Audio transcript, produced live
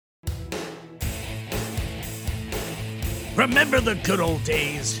Remember the good old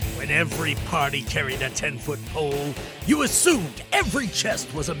days when every party carried a 10-foot pole? You assumed every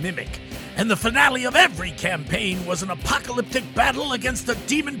chest was a mimic, and the finale of every campaign was an apocalyptic battle against the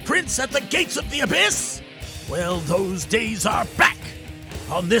demon prince at the gates of the abyss? Well, those days are back.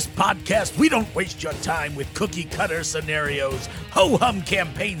 On this podcast, we don't waste your time with cookie-cutter scenarios, ho-hum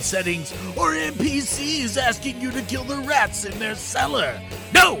campaign settings, or NPCs asking you to kill the rats in their cellar.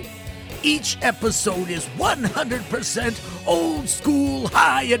 No! Each episode is 100% old-school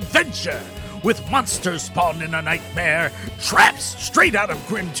high adventure, with monsters spawned in a nightmare, traps straight out of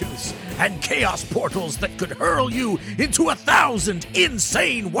Grimtooth, and chaos portals that could hurl you into 1,000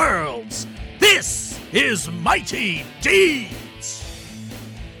 insane worlds. This is Mighty Deeds!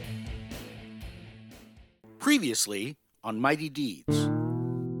 Previously on Mighty Deeds.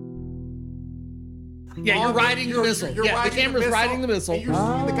 Yeah, you're riding the missile. The camera's riding the missile. And you're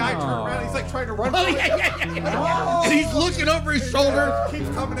seeing the guy turn around. He's like trying to run. Oh, yeah. And he's looking over his shoulder. Keeps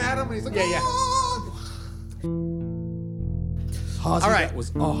coming at him, and he's like, Yeah. "Oh!" Halsey, All right. that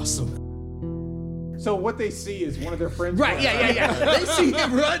was awesome. So what they see is one of their friends. Right, yeah. They see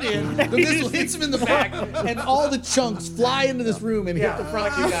him run in, the missile hits him in the back, and all the chunks fly into this room and hit the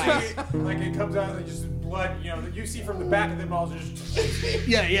front of you guys. Like it comes out and just blood, that you see from the back of them all just.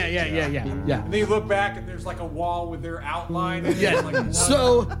 Yeah. And then you look back and there's like a wall with their outline. And Yeah. like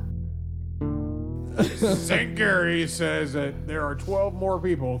So, St. Gary says that there are 12 more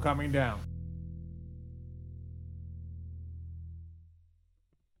people coming down.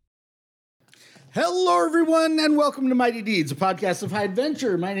 hello everyone, and welcome to Mighty Deeds, a podcast of high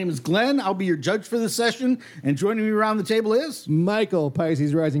adventure. My name is Glenn. I'll be your judge for this session, and joining me around the table is Michael,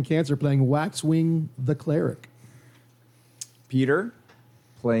 Pisces Rising Cancer, playing Waxwing the Cleric. Peter,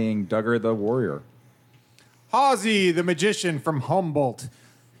 playing Duggar the Warrior. Halsey, the magician from Humboldt,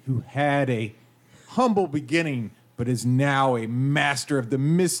 who had a humble beginning, but is now a master of the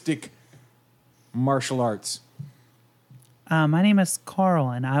mystic martial arts. My name is Carl,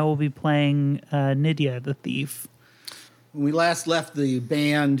 and I will be playing Nydia, the thief. when we last left the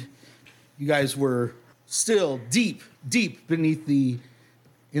band, you guys were still deep beneath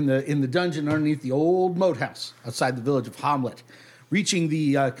in the dungeon underneath the old moat house outside the village of Hamlet, reaching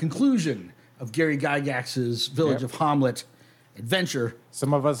the conclusion of Gary Gygax's Village of Hamlet adventure.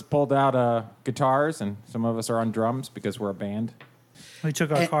 Some of us pulled out guitars, and some of us are on drums because we're a band. We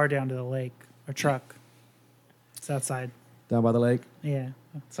took our car down to the lake, our truck. It's outside. Down by the lake. Yeah,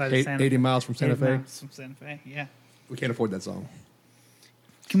 outside of Santa 80 miles from Santa 80 Fe. miles from Santa Fe, yeah. We can't afford that song.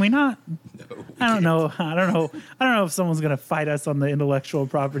 Can we not? I don't know if someone's going to fight us on the intellectual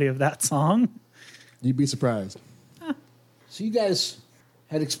property of that song. You'd be surprised. So you guys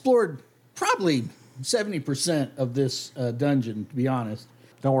had explored probably 70% of this dungeon, to be honest.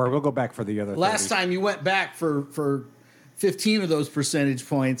 Don't worry, we'll go back for the other 30. Last time you went back for 15 of those percentage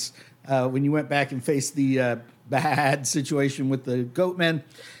points when you went back and faced the bad situation with the goatmen.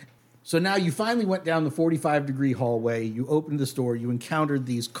 So now you finally went down the 45-degree hallway. You opened this door. You encountered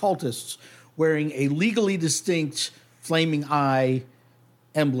these cultists wearing a legally distinct flaming eye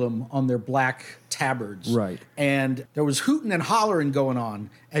emblem on their black tabards. Right. And there was hooting and hollering going on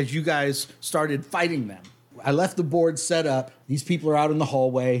as you guys started fighting them. I left the board set up. These people are out in the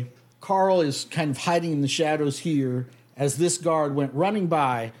hallway. Carl is kind of hiding in the shadows here as this guard went running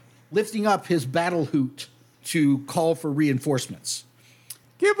by, lifting up his battle hoot to call for reinforcements.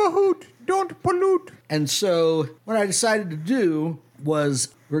 Give a hoot, don't pollute. And so what I decided to do was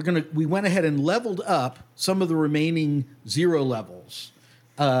we went ahead and leveled up some of the remaining 0 levels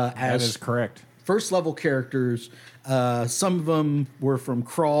That as is correct. first level characters. Some of them were from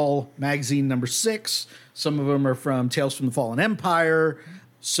Crawl magazine number 6. Some of them are from Tales from the Fallen Empire.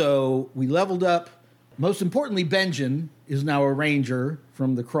 So we leveled up. Most importantly, Benjen is now a ranger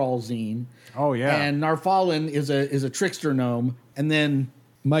from the Crawl zine. Oh, yeah. And Narfalin is a trickster gnome. And then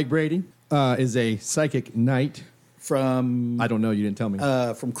Mike Brady is a psychic knight. from I don't know. You didn't tell me.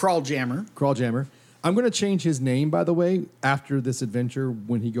 Crawl Jammer. Crawl Jammer. I'm going to change his name, by the way, after this adventure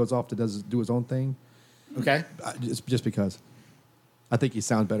when he goes off to do his own thing. Okay. Just because. I think he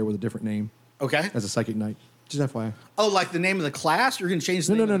sounds better with a different name Okay. as a psychic knight. Just FYI. Oh, like the name of the class? You're going to change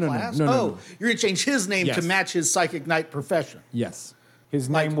the name of the class? No. You're going to change his name to Yes. match his psychic knight profession. Yes. His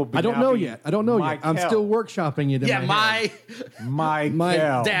name will be. I don't now know be yet. I'm still workshopping it in Yeah, my head. My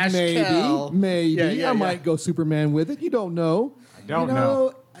Dash maybe, Kel. maybe. Yeah, I might go Superman with it. You don't know. I don't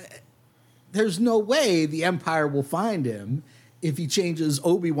know. There's no way the Empire will find him if he changes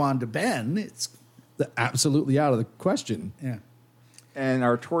Obi-Wan to Ben. It's Absolutely out of the question. yeah. And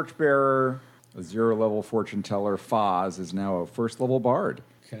our torchbearer, a 0-level fortune teller, Foz, is now a 1st-level bard.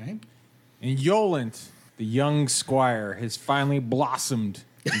 Okay. And Yolent, The young squire has finally blossomed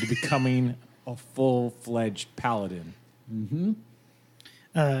into becoming a full-fledged paladin.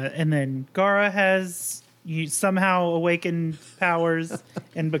 And then Gara has somehow awakened powers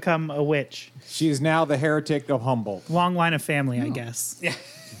and become a witch. She is now the heretic of Humboldt. Long line of family, I guess. Yeah.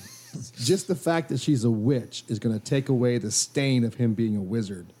 Just the fact that she's a witch is going to take away the stain of him being a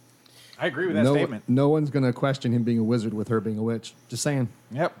wizard. I agree with that statement. No one's going to question him being a wizard with her being a witch. Just saying.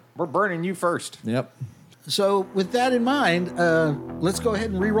 Yep, we're burning you first. Yep. So with that in mind, let's go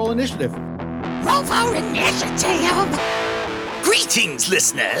ahead and re-roll initiative. Roll for initiative! Greetings,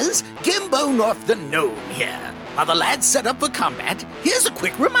 listeners! Gimbo North the Gnome here. While the lads set up for combat, here's a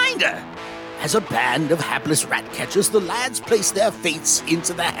quick reminder. As a band of hapless rat catchers, the lads place their fates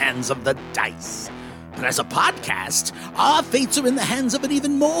into the hands of the dice. But as a podcast, our fates are in the hands of an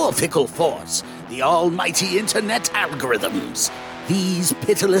even more fickle force, the almighty internet algorithms. These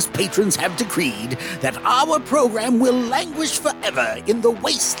pitiless patrons have decreed that our program will languish forever in the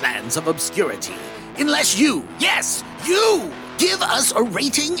wastelands of obscurity, unless you, yes, you, give us a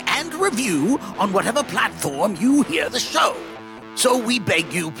rating and review on whatever platform you hear the show. So we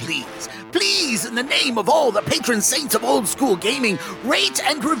beg you, please, in the name of all the patron saints of old school gaming, rate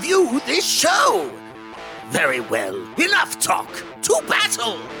and review this show. Very well, enough talk, to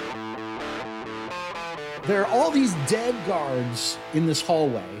battle! There are all these dead guards in this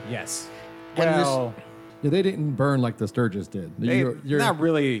hallway. Yes. And Well, Yeah, they didn't burn like the Sturgis did. not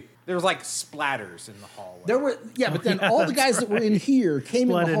really. There was like splatters in the hallway. There were, but then all the guys that were in here came in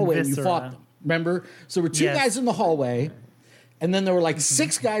Blood the and hallway and you viscera. fought them. Remember? So there were two Yes. guys in the hallway, and then there were like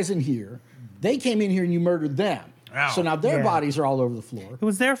 6 guys in here. They came in here and you murdered them. Ow. So now their Yeah. bodies are all over the floor. It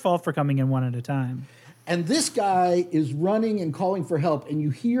was their fault for coming in one at a time. And this guy is running and calling for help, and you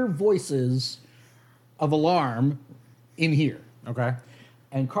hear voices of alarm in here. Okay.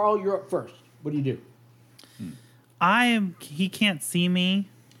 And Carl, you're up first. What do you do? He can't see me.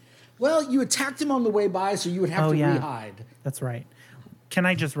 Well, you attacked him on the way by, so you would have Oh, to yeah. re-hide. That's right. Can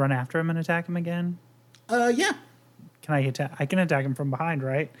I just run after him and attack him again? Yeah. Can I attack? I can attack him from behind,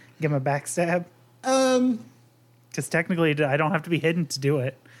 right? Give him a backstab. Because technically, I don't have to be hidden to do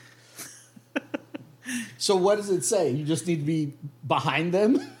it. So what does it say? You just need to be behind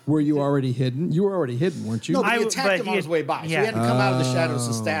them? Were you already hidden? You were already hidden, weren't you? No, but I he w- attacked but him on he- his way by. So yeah. he had to come out of the shadows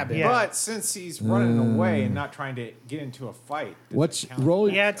to stab him. Yeah. But since he's running away and not trying to get into a fight, does What's it count? roll?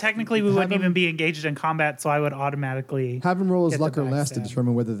 Yeah, technically, we Have wouldn't him- even be engaged in combat, so I would automatically Have him roll his get the luck or less to backstab.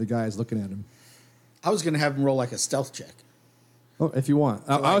 determine whether the guy is looking at him. I was going to have him roll like a stealth check. Oh, if you want.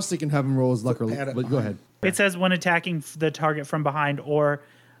 I was thinking have him roll his luck or Pat it but go behind. ahead. It says when attacking the target from behind or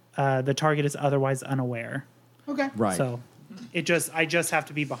the target is otherwise unaware. Okay. Right. So I just have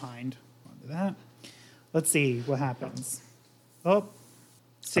to be behind. Onto that. Let's see what happens. Oh,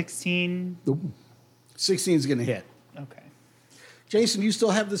 16. 16 is going to hit. Okay. Jason, you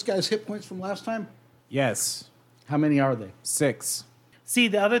still have this guy's hit points from last time? Yes. How many are they? 6. See,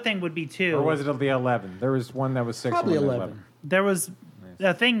 the other thing would be too. Or was it the 11? There was one that was 6. Probably one that was 11. There was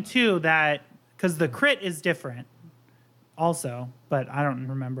a thing too that because the crit is different, also, but I don't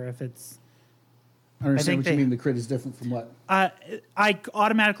remember if it's. I understand think what you they- mean. The crit is different from what? I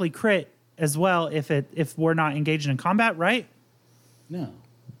automatically crit as well if we're not engaged in combat, right? No.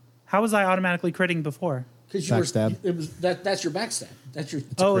 How was I automatically critting before? Because Backstab. It was that's your backstab. That's your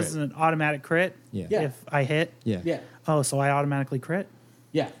Oh, crit. it's an automatic crit. Yeah. Yeah. If I hit. Yeah. yeah. Oh, so I automatically crit.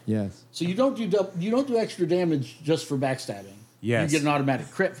 Yeah. Yes. So you don't do extra damage just for backstabbing. Yes. You get an automatic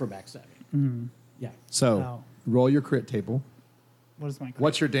crit for backstabbing. Yeah. So Oh. roll your crit table. What is my crit?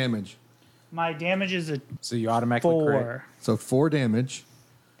 What's your damage? My damage is a So you automatically crit. 4, So 4 damage,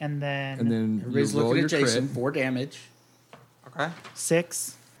 and then and then Everybody's you roll looking your at Jason. crit. 4 damage. Okay.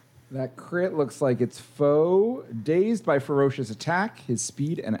 6. That crit looks like it's foe dazed by ferocious attack. His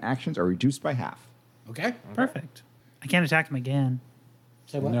speed and actions are reduced by half. Okay. Perfect. I can't attack him again.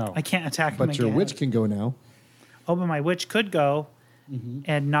 Say what? No. I can't attack him But again. your witch can go now. Oh, but my witch could go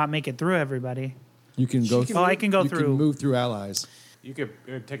and not make it through everybody. You can go. Oh, I can go you through. can move through allies. You could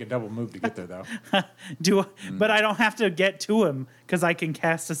it would take a double move to get there, though. But I don't have to get to him because I can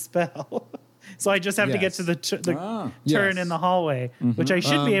cast a spell. So I just have to get Yes. to the turn Yes. in the hallway, which I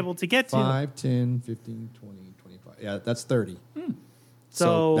should be able to get to. 5, 10, 15, 20, 25. Yeah, that's 30.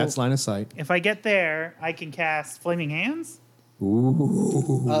 So that's line of sight. if I get there, I can cast Flaming Hands.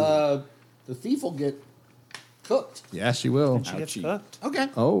 The thief will get cooked. Yeah, she will. She gets cooked. Okay.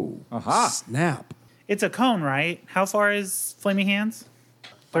 Oh, Aha. snap. It's a cone, right? How far is Flaming Hands?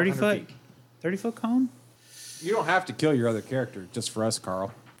 30 foot? 500 feet. 30-foot cone? You don't have to kill your other character just for us,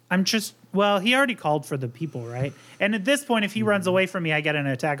 Carl. I'm just Well, he already called for the people, right? And at this point, if he runs away from me, I get an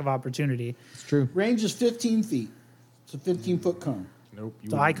attack of opportunity. It's true. Range is 15 feet. It's a 15-foot cone. Nope.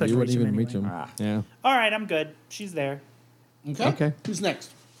 So I couldn't You reach wouldn't him even anyway. reach him. Yeah. All right, I'm good. She's there. Okay. Okay. Who's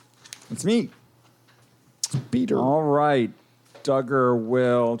next? It's me. Peter. All right. Duggar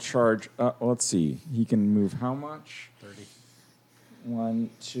will charge. Let's see. He can move how much? 30. 1,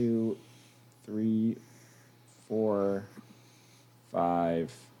 2, 3, 4,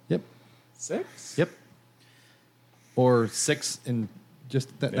 5, Yep. 6. Yep. Or 6 and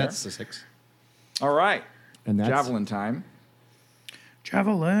just There. that's the 6. All right. And that's Javelin time.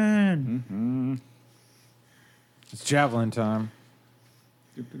 Javelin. It's javelin time.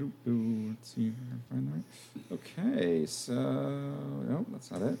 Let's see if I can find the right. Okay, so no, that's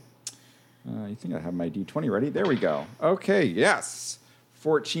not it. You think I have my D20 ready? There we go. Okay, yes.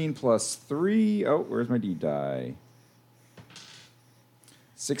 14 plus 3. Oh, where's my D die?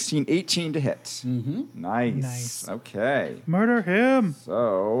 16, 18 to hit. Mm-hmm. Nice. Nice. Okay. Murder him.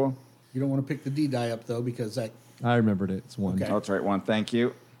 So, You don't want to pick the D die up, though, because that... I remembered it. It's 1. Okay. oh, that's right, 1. Thank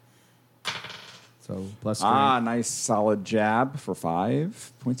you. So plus Ah, strength. nice solid jab for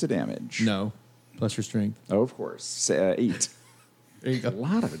 5 points of damage. No. Plus your strength. Oh, of course. 8. There you A go.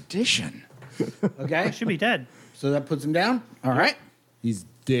 lot of addition. Okay. I should be dead. So that puts him down. All right. He's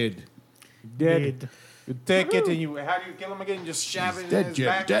dead. Dead. You take it and you. How do you kill him again? You just shove it in Dead, his Jim.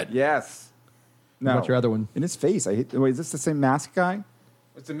 back. Dead. Yes. No. What's your other one? In his face. I hate. Wait, is this the same mask guy?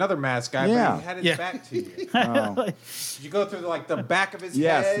 It's another mask guy, Yeah. but he had his Yeah. back to you. Oh. Did you go through like the back of his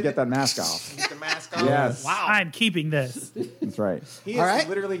Yes, head? to get that mask off. Get the mask off. Yes. Wow. I'm keeping this. That's right. He is All right.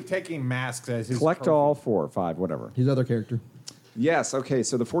 literally taking masks as his Collect trophy. all 4, 5, whatever. His other character. Yes. Okay.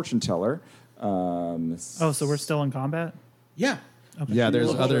 So the fortune teller. Oh, so we're still in combat? Yeah. Yeah, there's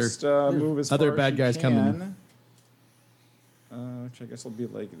will other. just, move as other far as bad you guys coming. can. Which I guess will be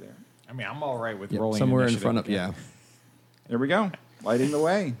like there. I mean, I'm all right with Yep, rolling somewhere in initiative front of. again. Yeah. There we go. Lighting the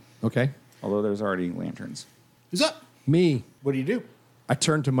way. Okay. Although there's already lanterns. Who's up? Me. What do you do? I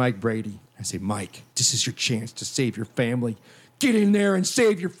turn to Mike Brady. I say, Mike, this is your chance to save your family. Get in there and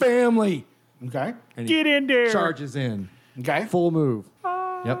save your family. Okay. And he Get in there. charges in. Okay. Full move.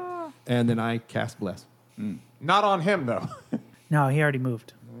 Yep. And then I cast Bless. Not on him though. No, he already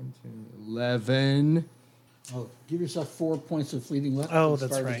moved. 11. Oh, give yourself 4 points of fleeting luck. Oh, at the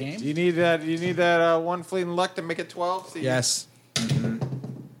that's start of right. the game. You need that. You need that one fleeting luck to make it 12. So you- Yes.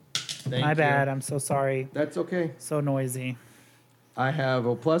 Thank My you. bad. I'm so sorry. That's okay. So noisy. I have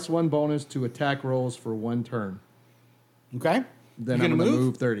a +1 bonus to attack rolls for 1 turn. Okay. Then You I'm gonna going to move?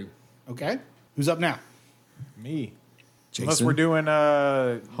 move 30. Okay. Who's up now? Me. Jason. Unless we're doing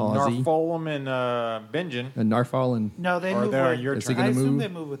Halsey. Narfolum and Bingen. And Narfall and. No, they Or move they're with your Is he turn. I gonna assume move? they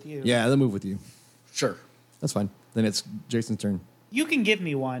move with you. Yeah, they'll move with you. Sure. That's fine. Then it's Jason's turn. You can give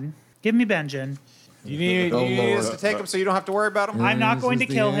me one. Give me Benjen. You need, Oh, you need us Lord. to take him so you don't have to worry about him. I'm not This going is to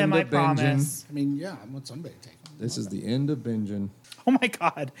the kill him, end I of Benjen. promise. I mean, yeah, I want somebody to take him. This is the end of Benjen. Oh my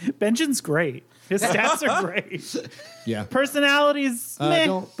god. Benjen's great. His stats are great. Yeah. Personality's meh,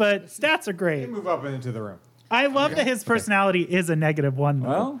 don't- but stats are great. Move up into the room. I love that his personality is a -1 though.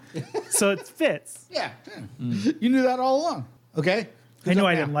 Well, So it fits. Yeah. You knew that all along. Okay. I knew up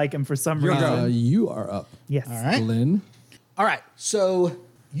I now? didn't like him for some reason. You are up. Yes. All right. Glenn. All right. So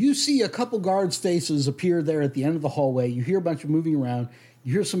you see a couple guards' faces appear there at the end of the hallway. You hear a bunch of moving around.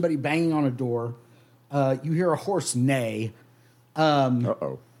 You hear somebody banging on a door. You hear a horse neigh.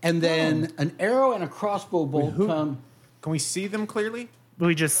 uh-oh. And then an arrow and a crossbow bolt come. Can we see them clearly?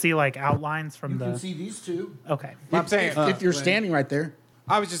 We just see like outlines from You the. can see these two. Okay. I'm saying. If you're standing right there.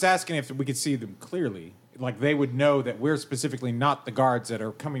 I was just asking if we could see them clearly. Like they would know that we're specifically not the guards that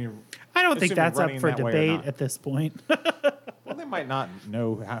are coming. I don't think assuming that's up running for that way or debate not. at this point. Well, they might not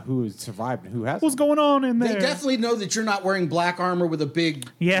know who has survived and who hasn't. What's going on in They there? definitely know that you're not wearing black armor with a big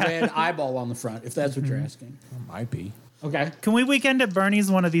Yeah. red eyeball on the front, if that's what you're asking. Might be. Okay. Can we weekend at Bernie's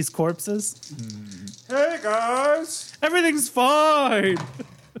one of these corpses? Hey guys! Everything's fine.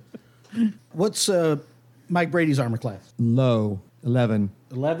 What's Mike Brady's armor class? Low. 11.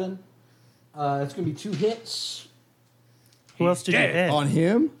 11. It's going to be 2 hits. Who else did you hit? On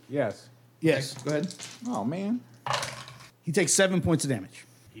him? Yes, Yes. Go ahead. Oh, man. He takes 7 points of damage.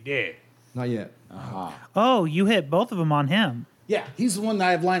 he did. Not yet. Oh, you hit both of them on him. Yeah, he's the one that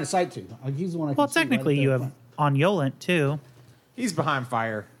I have line of sight to. He's the one I can Well, see right technically, there you up have front. on Yolent too. He's behind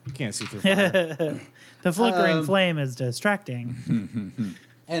fire. You can't see through fire. The flickering flame is distracting.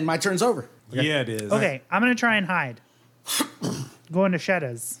 And my turn's over. Yeah, it is. Okay, I'm gonna try and hide. Go into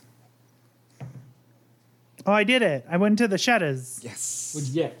Sheddas. Oh, I did it. I went into the Sheddas. Yes. What'd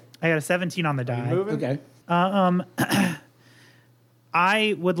you get? I got a 17 on the die. Moving. Okay.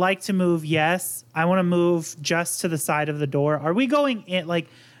 I would like to move. Yes, I want to move just to the side of the door. Are we going in? Like,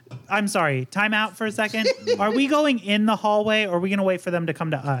 I'm sorry. Time out for a second. Are we going in the hallway, or are we going to wait for them to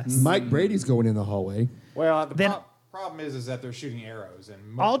come to us? Mike Brady's going in the hallway. Well, the Then- problem is that they're shooting arrows,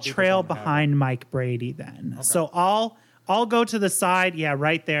 and most I'll people trail don't have behind Mike Brady then. So I'll go to the side,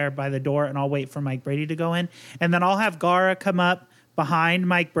 right there by the door, and I'll wait for Mike Brady to go in, and then I'll have Gara come up behind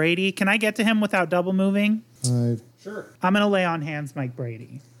Mike Brady. Can I get to him without double moving? 5. Sure. I'm gonna lay on hands, Mike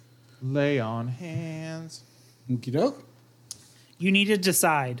Brady. Lay on hands. Okie doke. You need to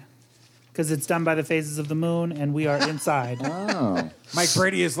decide because it's done by the phases of the moon, and we are inside. Oh. Mike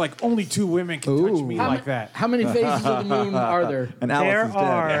Brady is like, only 2 women can touch me like that. How many phases of the moon are there? And There Alice is dead.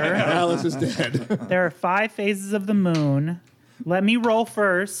 are Alice is dead. there are 5 phases of the moon. Let me roll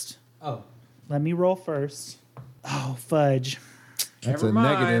first. Oh. Let me roll first. Oh, fudge. That's Never a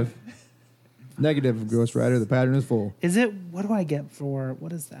mind. negative. Negative, Ghost Rider. The pattern is full. Is it? What do I get for?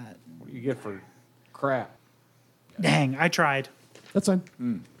 What is that? What do you get for crap? Dang, I tried. That's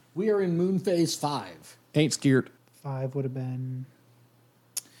fine. We are in moon phase 5. Ain't scared. 5 would have been.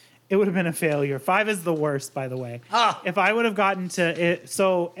 It would have been a failure. 5 is the worst, by the way. If I would have gotten to it,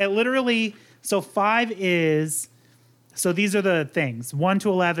 so it literally. So 5 is. So these are the things: 1 to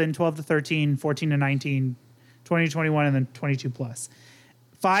 11, 12 to 13, 14 to 19, 20 to 21, and then 22 plus.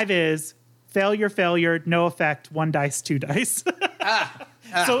 5 is failure, no effect, 1 dice, 2 dice.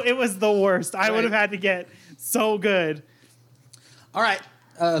 So it was the worst. I would have had to get so good. All right.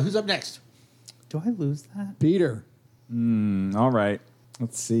 Who's up next? Do I lose that? Peter. All right.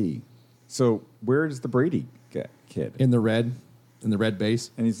 Let's see. So where's the Brady kid? In the red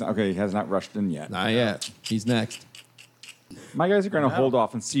base. And he's not, okay. He has not rushed in yet. Not yet. He's next. My guys are going to hold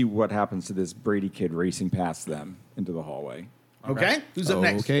off and see what happens to this Brady kid racing past them into the hallway. Okay. Who's up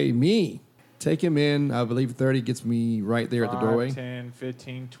next? Okay, me. Take him in. I believe 30 gets me right there at the 5, doorway. 10,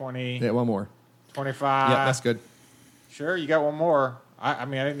 15, 20, Yeah, one more. 25. Yeah, that's good. Sure, you got one more. I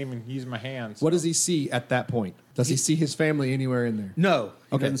mean, I didn't even use my hands. What does he see at that point? Does he see his family anywhere in there? No.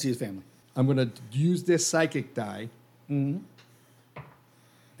 He Okay. doesn't see his family. I'm going to use this psychic die. And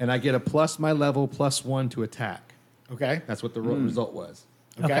I get a plus my level plus 1 to attack. Okay. That's what the result was.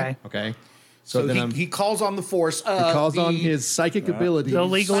 Okay. Okay. So then he calls on the force. he calls on his psychic abilities. The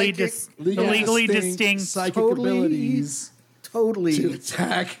legally, Psychic- the legally distinct. psychic Totally- abilities to totally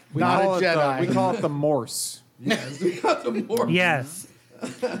attack. not a call it Jedi. we call it the Morse. Yes.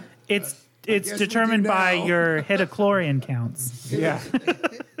 It's guess we determined do by now. your hitochlorian counts. Yeah.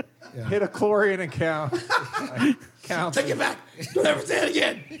 Hit a chlorian account. Count. Take it back. Don't ever say it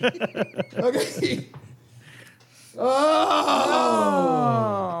again. Okay.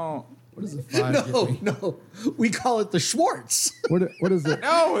 Oh. What is a 5 get No, me? no. We call it the Schwartz. What is it?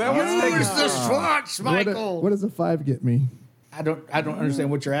 No, that was Use the Schwartz, Michael. What does a 5 get me? I don't understand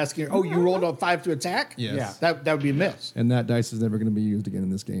what you're asking. Oh, you rolled a 5 to attack? Yes. Yeah. That would be a miss. And that dice is never going to be used again in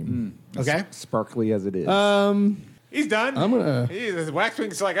this game. Okay. Sparkly as it is. He's done. I'm gonna- The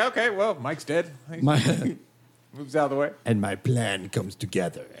Waxwing's like, okay, well, Mike's dead. He My moves out of the way. and my plan comes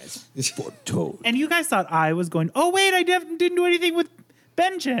together as foretold. And you guys thought I was going, oh, wait, I didn't do anything with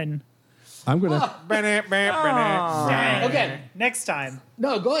Benjen. I'm gonna. Okay. Next time.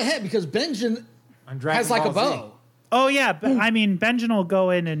 No, go ahead because Benjen has like a bow. Oh, yeah. But, I mean, Benjen will go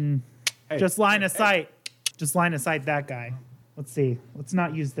in and just line of sight. Just line of sight that guy. Let's see. Let's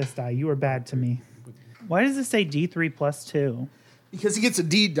not use this die. You were bad to me. Why does it say D3 plus 2? Because he gets a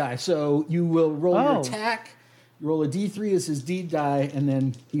deed die. So you will roll your Oh. attack. You roll a D3 as his deed die, and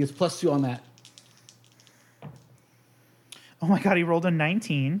then he gets plus 2 on that. Oh, my God. He rolled a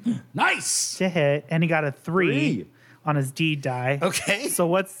 19 Nice. to hit, and he got a 3 Three. on his deed die. Okay. So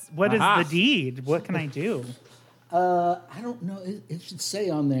what is Aha. the deed? What can I do? I don't know. It should say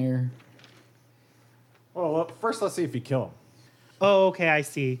on there. Well, first let's see if you kill him. Oh, okay, I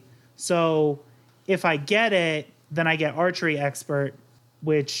see. So if I get it, then I get archery expert,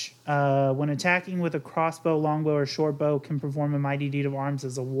 which when attacking with a crossbow, longbow, or short bow can perform a mighty deed of arms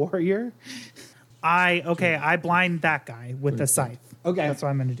as a warrior. I blind that guy with the scythe. Okay. That's what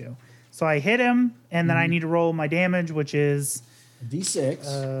I'm going to do. So I hit him, and then I need to roll my damage, which is D6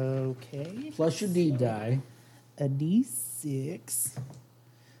 okay, plus your deed die. a d6.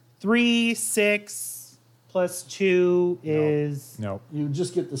 3, 6 plus 2 is No. You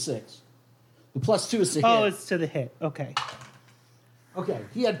just get the 6. The plus 2 is to hit. oh, it's to the hit. Okay. Okay.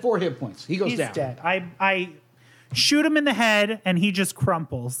 He had 4 hit points. He goes He's down. dead. I shoot him in the head, and he just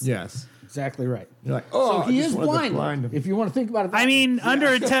crumples. Yes. Exactly right. You're like, So oh, he I just is wanted to blind. blind him. If you want to think about it, that I mean,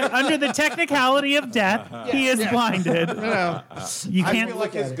 under the technicality of death, he is blinded. You I can't. feel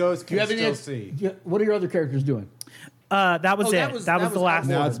like his ghost do you can have any? still see. What are your other characters doing? That was Oh, it. that That was was the that last was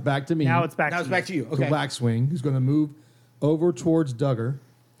Now one. it's back to me. Now it's back Now to it's you. back to you. to Okay. Waxwing, who's going to move over towards Duggar,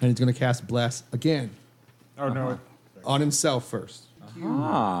 and he's going to cast Bless again Oh, no. on himself first.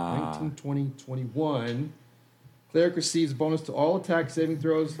 Ah. 19, 20, 21. Cleric receives bonus to all attack saving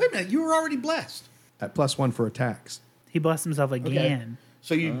throws Wait a minute. You were already blessed. at +1 for attacks. He blessed himself again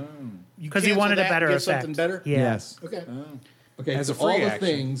So you because he cancel wanted a that and better get effect. something better. Yeah. Yes. Okay. Okay, As so a free all the action.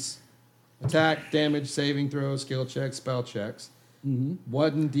 things attack, damage, saving throws, skill checks, spell checks.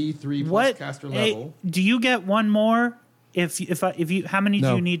 1d3 plus What? caster Hey, level. do you get one more? If you how many do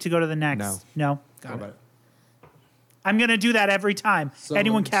No. you need to go to the next? No. Got How it. about it? I'm gonna do that every time So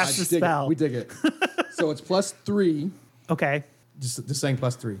anyone casts I a dig it. spell. We dig it. So it's +3. Okay, Just saying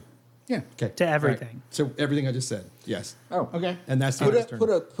 +3. Yeah. Okay. To All right. everything. So everything I just said. Yes. Oh. Okay. And that's the put end a, of his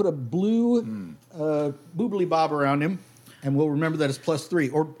turn. put a blue boobly bob around him, and we'll remember that it's +3,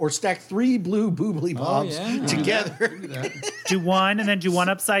 or stack 3 blue boobly bobs yeah. together. do one and then do one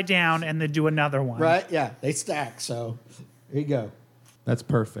upside down and then do another one. Right? Yeah, they stack. So there you go. That's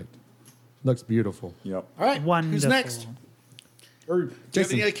perfect. Looks beautiful. Yep. All right. Wonderful. Who's next? Or do you have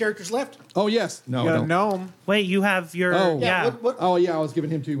Jason. any other characters left? Oh, yes. No, You got no. a gnome. Wait, you have your Oh. yeah. What? Oh, yeah, I was giving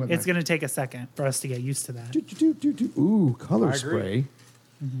him 2. It's gonna take a second for us to get used to that. Ooh, color I agree. spray.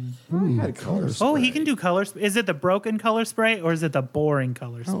 I had colors. Oh, he can do color. Is it the broken color spray or is it the boring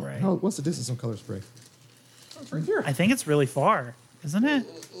color spray? What's the distance on color spray? right here. I think it's really far, isn't it?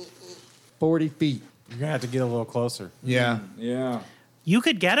 40 feet. You're going to have to get a little closer. Yeah. Yeah. You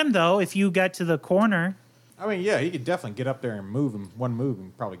could get him though if you get to the corner. I mean, yeah, he could definitely get up there and move him. One move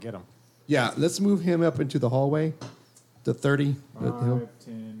and probably get him. Yeah, let's move him up into the hallway to 30. 5,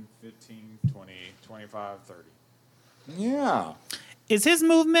 10, 15, 20, 25, 30. Yeah. Is his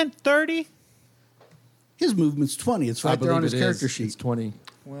movement 30? His movement's 20. It's right there on his character sheet. It's 20.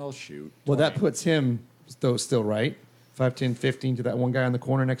 Well, shoot. Well, that puts him still right. 5, 10, 15 to that one guy on the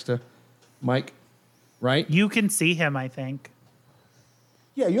corner next to Mike, right? You can see him, I think.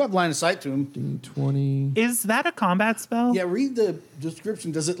 Yeah, you have line of sight to him. 20. Is that a combat spell? Yeah, read the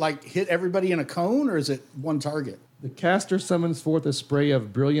description. Does it like hit everybody in a cone, or is it one target? The caster summons forth a spray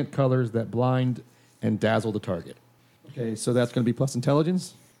of brilliant colors that blind and dazzle the target. Okay, so that's going to be plus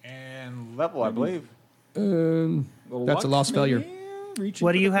intelligence. And level, I believe. That's a lost failure.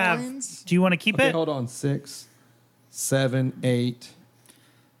 What do you have? Do you want to keep Okay, it? hold on. 6, 7, 8,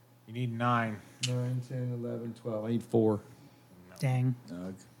 You need 9. 9, 10, 11, 12. I need 4. Dang.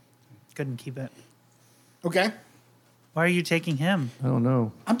 Couldn't keep it. Okay. Why are you taking him? I don't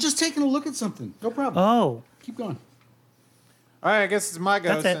know. I'm just taking a look at something. No problem. Oh, Keep going. All right, I guess it's my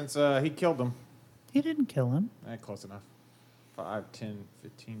go That's it. since he killed him. he didn't kill him. Close enough. 5, 10,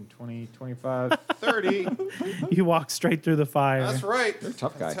 15, 20, 25, 30. You walked straight through the fire. That's right. You're a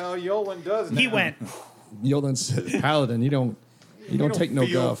tough guy. That's how Yolan does He now. went. Yolan's paladin. You don't take no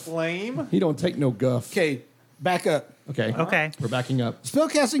feel guff. flame. He don't take no guff. Okay, back up. Okay. Okay. We're backing up.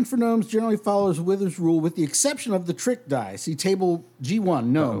 Spellcasting for gnomes generally follows Wither's rule with the exception of the trick die. See table G1,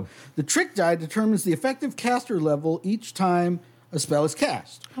 gnome. Uh-oh. The trick die determines the effective caster level each time a spell is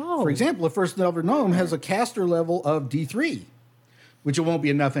cast. Oh. For example, a first level gnome has a caster level of D3, which it won't be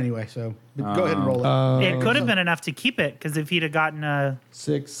enough anyway, so but go ahead and roll it. It could have been enough to keep it because if he'd have gotten a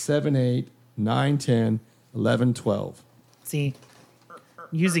 6, 7, 8, 9, 10, 11, 12. see,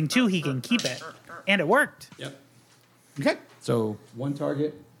 using 2, he can keep it, and it worked. Yep. Okay. So one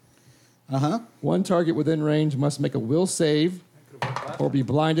target. Uh-huh. One target within range must make a will save or be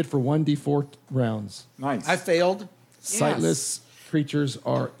blinded for 1d4 rounds. Nice. I failed. Sightless creatures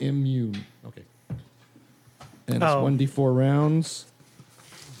are immune. Okay. And it's Oh. 1d4 rounds.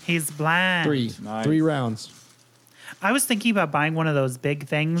 He's blind. 3. Nice. 3 rounds. I was thinking about buying one of those big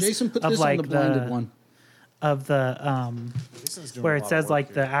things. Jason put of this like on the blinded one. Of the Jason's doing where a it lot of says work like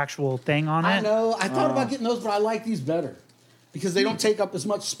here. the actual thing on I it. know. I thought about getting those, but I like these better because they don't take up as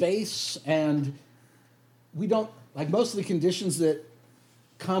much space, and we don't like most of the conditions that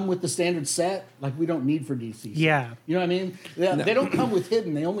come with the standard set. Like we don't need for DC. Yeah. you know what I mean. They don't come with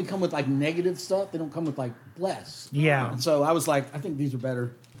hidden. They only come with like negative stuff. They don't come with like bless. Yeah. And so I was like, I think these are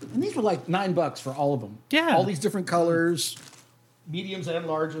better, and these were like $9 for all of them. Yeah. all these different colors, mediums and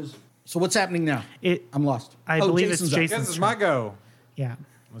larges. So what's happening now? It. I'm lost. I Oh, believe it's Jason's up. I Jason's guess it's turn. my go. Yeah.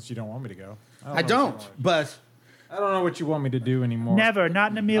 Unless you don't want me to go. I know don't, what you want. but I don't know what you want me to do anymore. Never,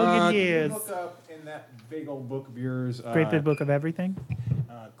 not in a million Can you years. look up in that big old book of yours. Great big book of everything.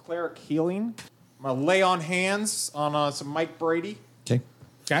 Cleric healing. I'm gonna lay on hands on some Mike Brady. Okay.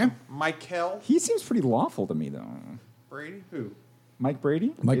 okay. Michael He seems pretty lawful to me, though. Brady. Who? Mike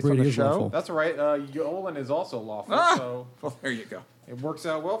Brady? Mike Based on Brady the is show? lawful. That's all right. Yolan is also lawful, so Well, there you go. it works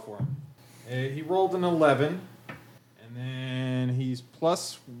out well for him. He rolled an 11, and And then he's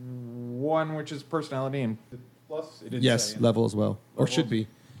 +1, which is personality, and plus. It didn't Yes, say. level as well, or should be.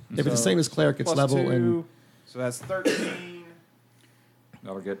 If it's the So same as cleric, it's plus level 2, and so that's 13.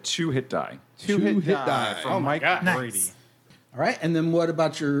 That'll get 2 hit die. Two hit die from Mike Brady. Nice. All right, and then what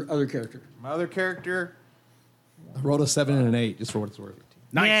about your other character? My other character, I rolled a 7 and an 8, just for what it's worth.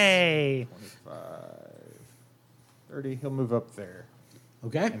 Yay. 30. He'll move up there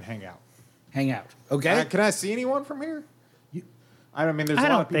Okay, and hang out. hang out. Okay, Can I see anyone from here? I mean, there's a I lot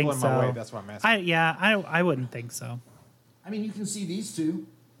don't of people think in my so. way. That's why I'm asking. I wouldn't think so. I mean you can see these two.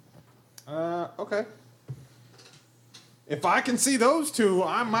 Okay. If I can see those two,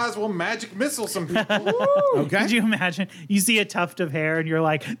 I might as well magic missile some people. Okay, Could you imagine? You see a tuft of hair and you're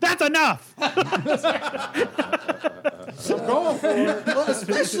like, that's enough. I'm going for it. well,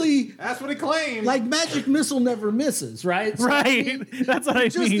 especially That's what he claimed. like magic missile never misses, right? So Right. That's what I He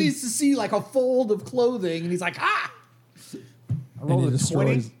just mean. needs to see like a fold of clothing, and he's like, ah. I rolled And a he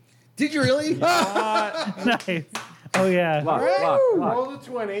 20. destroys. Did you really? Nice. Oh, yeah. Lock. Rolled a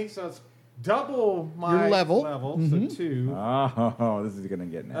 20, so it's double my Your level. So 2. Oh, this is going to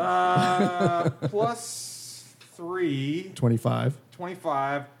get nasty. Plus 3. 25.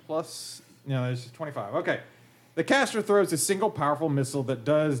 25 plus. No, there's 25. Okay. The caster throws a single powerful missile that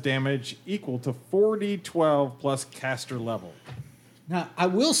does damage equal to 4d12 plus caster level. Now, I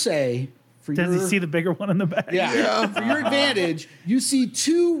will say, for Does your he see the bigger one in the back? for your advantage, you see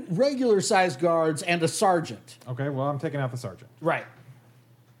 2 regular-sized guards and a sergeant. Okay, well, I'm taking out the sergeant. Right.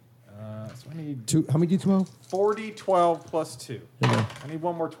 So I need 2, how many d12? 4d12 plus 2. There you go. I need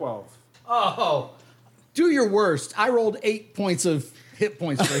one more 12. Oh, do your worst. I rolled 8 points of hit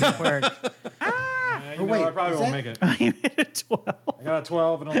points for him. You know, wait, I probably is won't that- make it. You hit a 12. I got a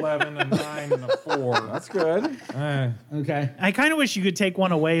 12, an 11, a 9, and a 4. That's good. Okay. I kind of wish you could take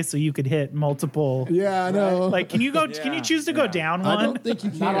one away so you could hit multiple. Yeah, I know. Like, can you go? Can you choose to go down I one? don't think you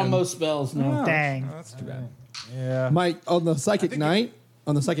can. Not on most spells, no. Dang. That's too bad. Yeah. Mike, on the psychic night,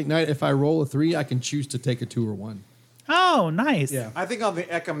 if I roll a 3, I can choose to take a 2 or 1. Oh, nice. Yeah. I think on the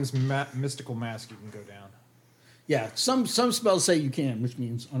Eckham's mystical mask, you can go down. Yeah, some spells say you can, which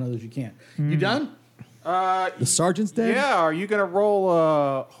means on others you can't. You done? The sergeant's dead? Yeah, are you going to roll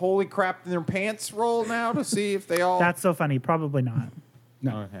a holy crap in their pants roll now to see if they all. That's so funny. Probably not.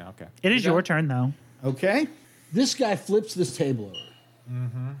 No. Okay, okay. It is your turn, though. Okay. This guy flips this table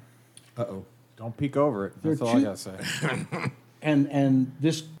over. Uh-oh. Don't peek over it. That's There all I are got to say. And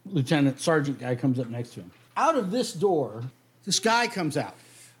this lieutenant sergeant guy comes up next to him. Out of this door, this guy comes out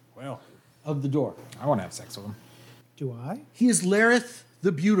Well, of the door. I want to have sex with him. Do I? He is Lareth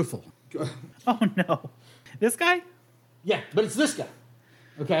the Beautiful. Oh, no. This guy? Yeah, but it's this guy.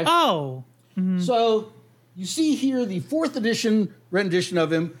 Okay. Oh. So you see here the 4th edition rendition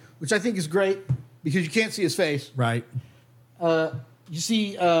of him, which I think is great because you can't see his face. Right. You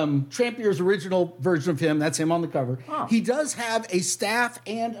see Trampier's original version of him. That's him on the cover. Oh. He does have a staff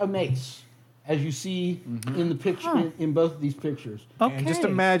and a mace, as you see in the picture in both of these pictures. Okay. And just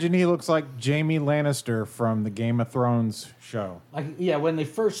imagine he looks like Jaime Lannister from the Game of Thrones show. Like, yeah, when they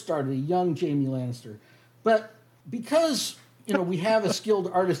first started, a young Jaime Lannister. But because we have a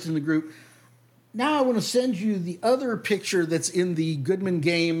skilled artist in the group, now I want to send you the other picture that's in the Goodman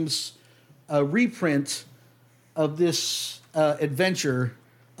Games reprint of this adventure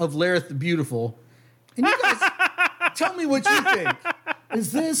of Lareth the Beautiful. And you guys, tell me what you think.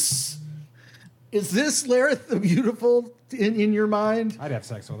 Is this Lareth the Beautiful in your mind? I'd have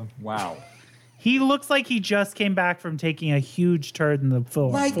sex with him. Wow. He looks like he just came back from taking a huge turd in the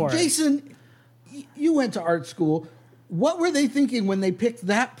Like, forest. Jason, you went to art school. What were they thinking when they picked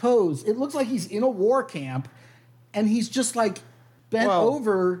that pose? It looks like he's in a war camp, and he's just like bent Well,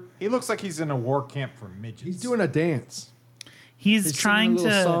 over. He looks like he's in a war camp for midgets. He's doing a dance. He's He's trying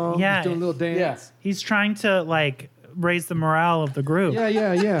singing a little to, song, yeah. he's doing a little dance. Yeah. He's trying to like raise the morale of the group.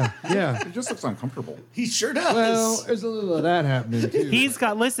 Yeah. It just looks uncomfortable. He sure does. Well, there's a little of that happening too. He's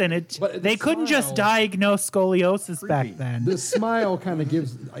got. Listen, But they the couldn't just smile- diagnose scoliosis back Creepy. then. The smile kind of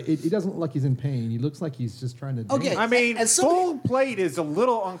gives. He doesn't look like he's in pain. He looks like he's just trying to. Dance. Okay. I mean, As somebody- full plate is a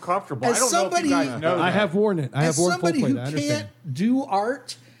little uncomfortable. As I don't know if you somebody- guys know that. I have worn it. I have As worn full somebody plate. who I understand. can't do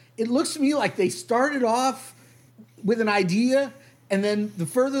art, it looks to me like they started off with an idea. And then the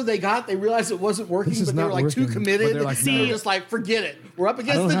further they got, they realized it wasn't working, This is but they were not like too working. committed. But they're like, so they're no. just like, forget it. We're up I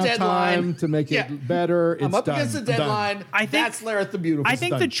against don't the have deadline. time to make Yeah. it better. I'm It's up done. against the It's done. deadline. I think- That's Lareth the Beautiful. I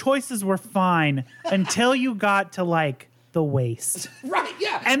think done. the choices were fine until you got to like the waist. Right,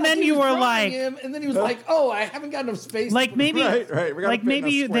 yeah. And then he you was were drawing like- him, and then he was like, "Oh, I haven't got enough space." Like maybe, Right. We gotta like fit in a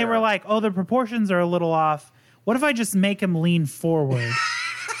maybe they were square. like, oh, the proportions are a little off. What if I just make him lean forward?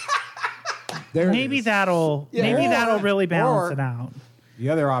 There it Maybe is. that'll really balance it out. The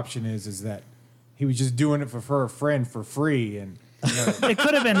other option is that he was just doing it for a friend for free, and It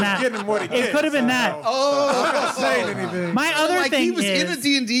could have been that. getting what he It gets. could have been that. I'm not saying anything. My other Like thing he was is, in a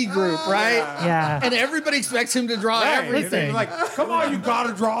D&D group, right? yeah. And everybody expects him to draw Right. everything. He's like, come on, you got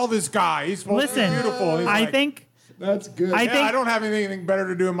to draw this guy. He's supposed to Listen, be beautiful. He's I like, think That's good. I yeah, think I don't have anything better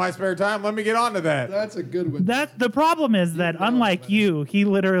to do in my spare time. Let me get on to that. That's a good one. that the problem is that unlike you, he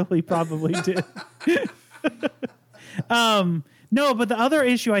literally probably did. No, but the other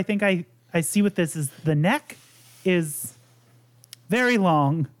issue I think I see with this is the neck is very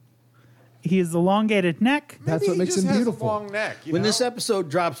long. He has elongated neck. That's Maybe what he makes just him has a beautiful. long neck. You When know? this episode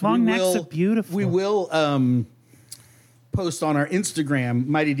drops, Long we necks will are beautiful. We will post on our Instagram,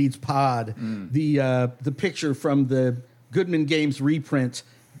 Mighty Deeds Pod, the picture from the Goodman Games reprint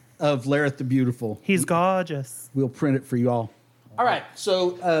of Lareth the Beautiful. He's gorgeous. We'll print it for you all. All right,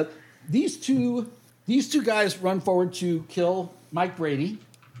 so these two guys run forward to kill Mike Brady.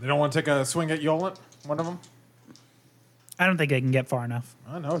 They don't want to take a swing at Yolant, one of them? I don't think I can get far enough.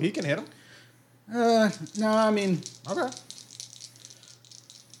 I know, he can hit him. No, I mean, Okay.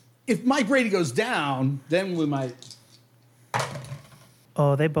 if Mike Brady goes down, then we might.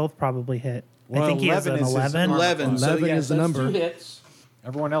 Oh, they both probably hit. Well, I think he has 11 an is his 11. armor 11. class. So 11 yes, is the that's number. 2 hits.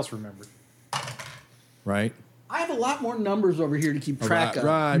 Everyone else remembered. Right. I have a lot more numbers over here to keep track of.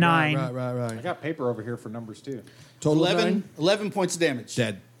 Right. 9. I got paper over here for numbers too. Total 11, 11 points of damage.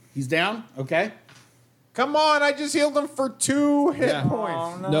 Dead. He's down. Okay. Come on, I just healed him for 2 hit Yeah.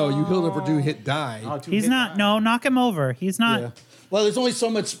 points. No, you healed him for 2 hit die. Oh, 2 He's hit not. die. No, knock him over. He's not. Yeah. Well, there's only so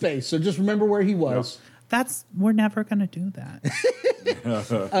much space, so just remember where he was. We're never gonna do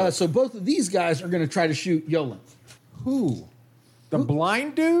that. So both of these guys are going to try to shoot Yolan. Who? The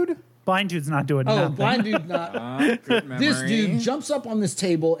blind dude? Blind dude's not doing Oh, nothing. blind dude not. Good memory. This dude jumps up on this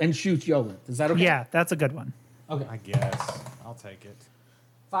table and shoots Yolan. Is that okay? Yeah, that's a good one. Okay. I guess. I'll take it.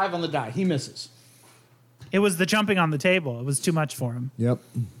 5 on the die. He misses. It was the jumping on the table. It was too much for him. Yep.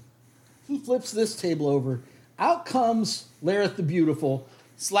 He flips this table over. Out comes Lareth the Beautiful,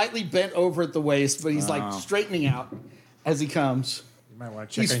 slightly bent over at the waist, but he's like straightening out as he comes. You might want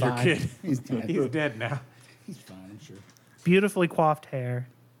to check He's on fine. your kid. He's dead. He's dead now. He's fine, I'm sure. Beautifully coiffed hair.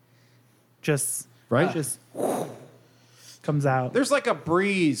 Just Right? Just comes out. There's like a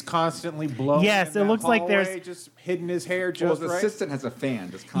breeze constantly blowing. Yes, in it that looks like there's- hallway, just hitting his hair Well, just the right. assistant has a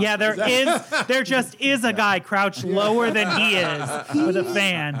fan. Just Yeah, there just is a guy crouched lower than he is with a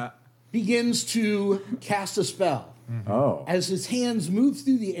fan. Begins to cast a spell. Oh. As his hands move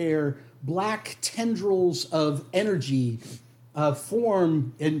through the air, black tendrils of energy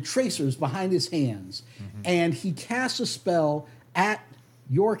form in tracers behind his hands. And he casts a spell at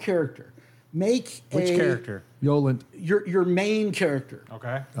your character. Make Which character? Yoland. Your main character.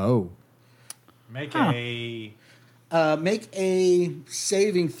 Okay. Oh. Make Huh. Make a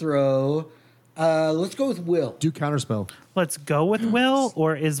saving throw. Let's go with Will. Do counterspell. Let's go with Will,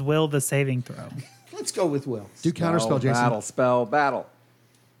 or is Will the saving throw? Let's go with Will. Do counterspell, Jason. Spell battle.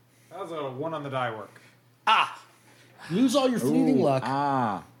 How's a 1 on the die work? Lose all your fleeting Ooh, luck.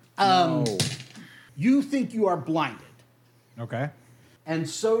 No. You think you are blinded. Okay. And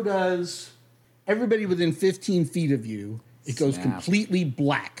so does everybody within 15 feet of you. It goes Snap. completely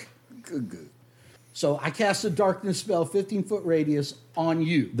black. Good. So I cast a darkness spell, 15-foot radius, on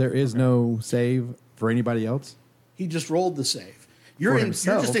you. There is no save for anybody else. He just rolled the save. You're For you're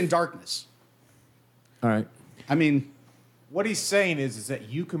himself. just in darkness. All right. I mean, What he's saying is that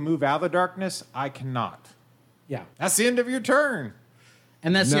you can move out of the darkness. I cannot. yeah. That's the end of your turn.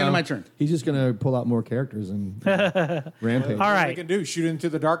 And that's the end No, of my turn. He's just going to pull out more characters and rampage. All What right. they can do shoot into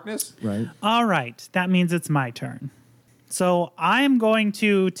the darkness. Right. All right, that means it's my turn. So I'm going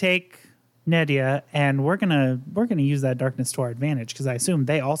to take Nedia, and we're gonna use that darkness to our advantage because I assume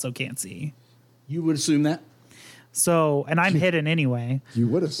they also can't see. You would assume that? So, and I'm hidden anyway. You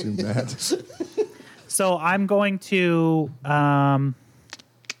would assume that. So I'm going to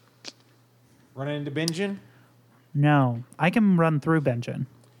Running into Benjen. no, I can run through Benjen.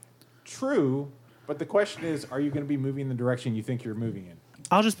 True, but the question is, are you going to be moving in the direction you think you're moving in?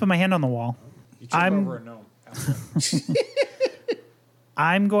 I'll just put my hand on the wall. You trip I'm- over a gnome.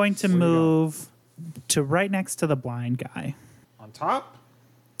 I'm going to move to right next to the blind guy. On top,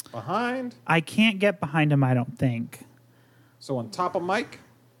 behind, I can't get behind him, I don't think. so on top of Mike.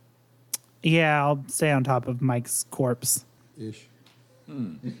 Yeah, I'll stay on top of Mike's corpse. Ish.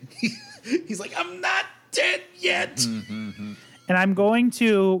 He's like, I'm not dead yet. And I'm going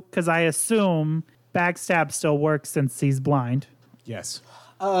to, because I assume backstab still works since he's blind. Yes.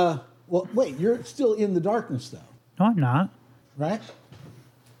 Well, wait, you're still in the darkness, though, No, I'm not. right?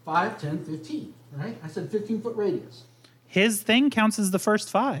 5, 10, 15, right? I said 15-foot radius. His thing counts as the first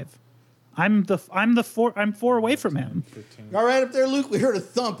 5. I'm 4 away from him. All right, up there, Luke. We heard a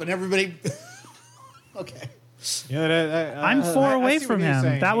thump, and everybody. Okay. Yeah, I'm 4 I away see from what he's him.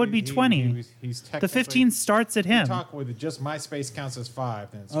 saying. That would be 20. He's The 15 starts at him. Talk with just my space counts as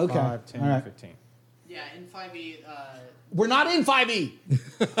 5. Then it's Okay. 5, 10, All right. 15. Yeah, in 5e, We're not in 5e.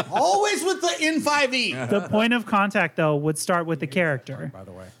 Always with the in 5e. The point of contact, though, would start with the character. By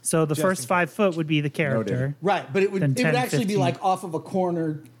the way, So the Just first in 5 foot would be the character. Noted. Right, but it would Then it 10, would actually be 15. like off of a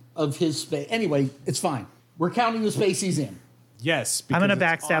corner of his space. Anyway, it's fine. We're counting the space he's in. yes. I'm going to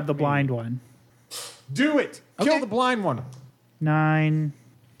because it's backstab on the me. blind one. Do it. Kill Okay. the blind one. 9,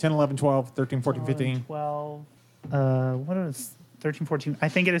 10, 11, 12, 13, 14, 15. 12. What is 13, 14? I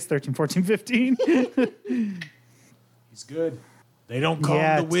think it is 13, 14, 15. He's good. They don't call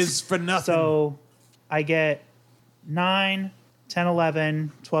Yeah, him the Wiz for nothing. So I get 9, 10,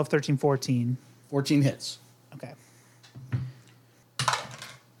 11, 12, 13, 14. 14 hits. Okay.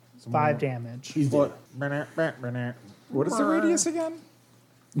 5 damage. He's dead. What is the radius again?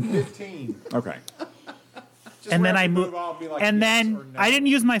 15. Okay. And then wherever I you move. I'll be like, And yes then or no. I didn't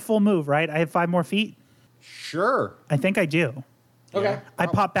use my full move, right? I have 5 more feet. Sure. I think I do. Okay. I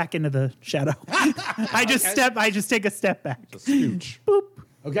pop back into the shadow. I just take a step back. Scooch. Boop.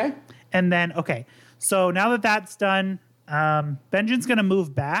 Okay. And then, okay. So now that that's done, Benjamin's going to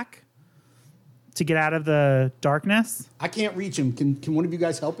move back to get out of the darkness. I can't reach him. Can one of you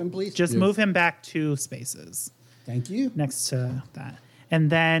guys help him, please? Just move him back 2 spaces Thank you. next to that. And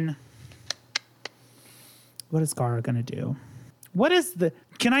then, what is Gara going to do? What is the...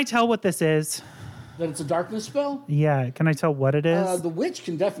 Can I tell what this is? That it's a darkness spell? Yeah, can I tell what it is? The witch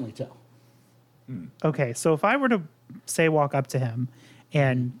can definitely tell. Okay, so if I were to, say, walk up to him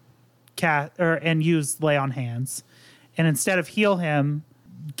and and use Lay on Hands, and instead of heal him,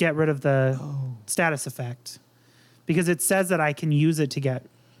 get rid of the status effect, because it says that I can use it to get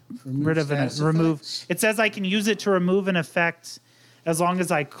rid of an status remove. effects? It says I can use it to remove an effect as long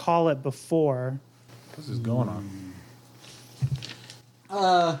as I call it before. What is going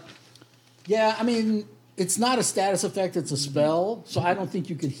on? Yeah, I mean, it's not a status effect, it's a spell, so I don't think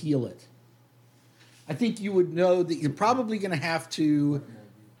you could heal it. I think you would know that you're probably going to have to.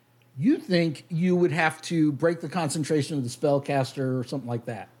 You think you would have to break the concentration of the spellcaster or something like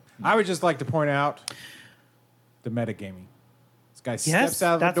that. I would just like to point out the metagaming. This guy Yes, steps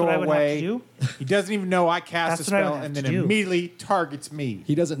out of that's the what I would have doorway. to do. He doesn't even know I cast That's a what I would spell have and to then do. immediately targets me.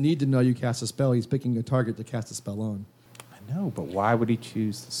 He doesn't need to know you cast a spell. He's picking a target to cast a spell on. I know, but why would he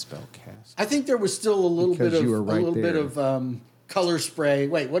choose the spell cast? I think there was still a little Because bit of you were right there. color spray.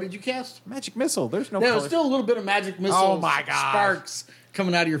 Wait, what did you cast? Magic missile. There's no. There was color. still a little bit of magic missile. Oh my gosh. Sparks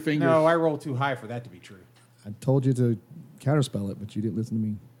coming out of your finger. No, I rolled too high for that to be true. I told you to counterspell it, but you didn't listen to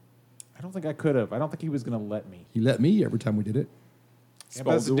me. I don't think I could have. I don't think he was going to let me. He let me every time we did it. Yeah,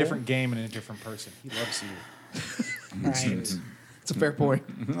 but it's a Spell different game and a different person. He loves you. Right. It's a fair point.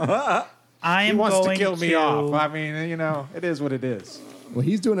 I He am wants to going kill me off. I mean, you know, it is what it is. Well,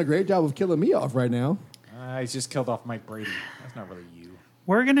 he's doing a great job of killing me off right now. He's just killed off Mike Brady. That's not really you.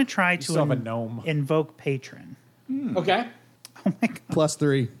 We're going to try to still have a gnome. invoke Patron. Okay.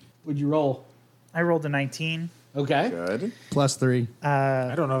 +3. Would you roll? I rolled a 19. Okay. Good. +3.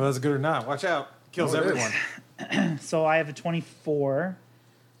 I don't know if that's good or not. Watch out. Kills everyone. So I have a 24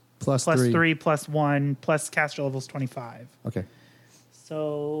 Plus plus 3. 3 plus 1 plus caster level's 25. Okay.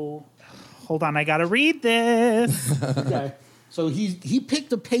 So hold on, I got to read this. Okay. So he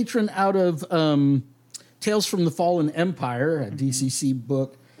picked a patron out of Tales from the Fallen Empire, a DCC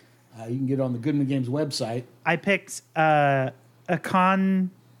book. You can get it on the Goodman Games website. I picked a Kasha.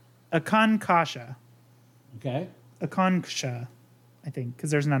 Okay. A Kasha, I think, because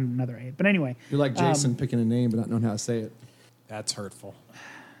there's not another A. But anyway, You're like Jason picking a name but not knowing how to say it. That's hurtful.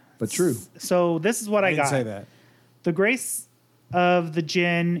 But true. so this is what I I didn't got. say that. The grace of the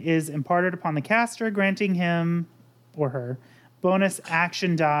Jinn is imparted upon the caster, granting him or her bonus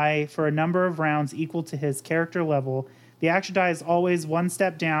action die for a number of rounds equal to his character level. The action die is always one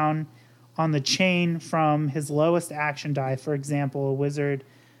step down on the chain from his lowest action die. For example, a wizard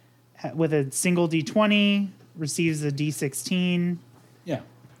with a single D20 receives a D16. Yeah.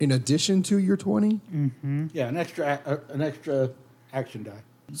 In addition to your 20? Yeah. An extra action die.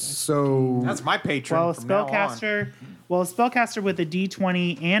 So That's my patron. While a from now on. spellcaster with a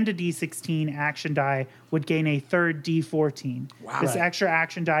D20 and a D16 action die would gain a third D14. This extra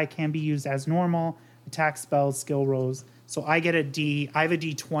action die can be used as normal attack spells, skill rolls. So I get I have a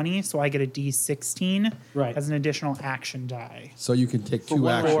D20, so I get a D16 Right. as an additional action die. you can take 2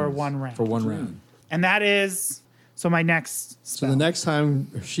 one actions For 1 round. For 1 round. And that is So my next So spell. the next time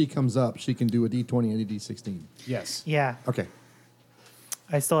she comes up, she can do a D20 and a D16. Yes. Yeah. Okay.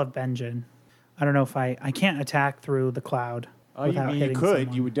 I still have Benjen. I don't know if I can't attack through the cloud. You without hitting could.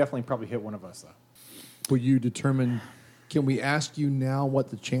 someone. You would definitely probably hit one of us, though. Will you determine? Can we ask you now what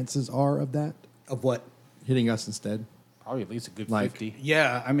the chances are of that Of what? hitting us instead? Probably at least a good Like- 50.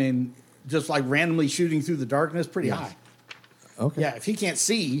 Yeah, I mean, just like randomly shooting through the darkness, pretty high. Okay. Yeah, if he can't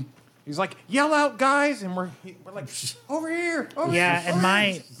see, He's like, yell out, guys. And we're like, over here. Over Yeah, here. and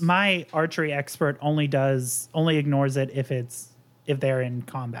my archery expert only ignores it if they're in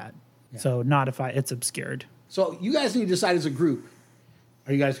combat. So not if it's obscured. so you guys need to decide as a group.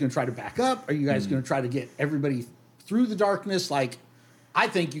 Are you guys going to try to back up? Are you guys going to try to get everybody through the darkness? Like, I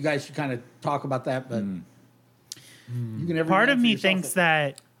think you guys should kind of talk about that, but you can never. Part know of for me yourself thinks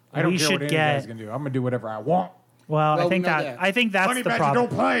that I don't we care should what any guy's get. going to do. I'm going to do whatever I want. Well, Well, I think we know that that. I think that's Honey the Badger, problem.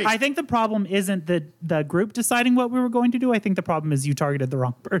 don't play. I think the problem isn't the group deciding what we were going to do. I think the problem is you targeted the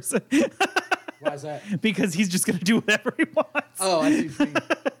wrong person Why is that? because he's just going to do whatever he wants. Oh, I see. What you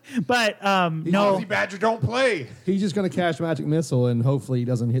mean. But no, Honey Badger, don't play. He's just going to cast magic missile, and hopefully he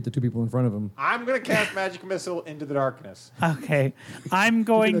doesn't hit the two people in front of him. I'm going to cast Magic Missile into the darkness. okay, I'm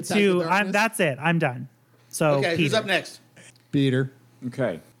going attack the to. darkness? That's it. I'm done. So Okay, who's Peter. up next? Peter.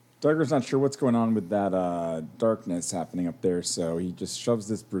 Okay. Duggar's not sure what's going on with that darkness happening up there, so he just shoves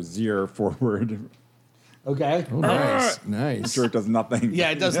this brazier forward. Okay. Oh, nice. Nice. Sure, it does nothing.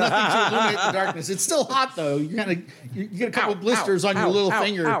 Yeah, it does nothing to illuminate the darkness. It's still hot though. You get a couple blisters on your little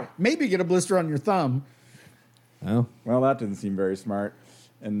finger. Maybe get a blister on your thumb. Oh, Well, that didn't seem very smart.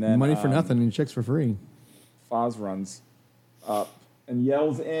 And then money for nothing and chicks for free. Foz runs up and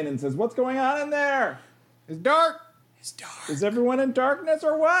yells in and says, "What's going on in there? It's dark. Is everyone in darkness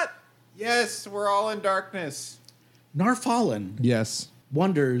or what?" Yes, we're all in darkness. Narfallen Yes.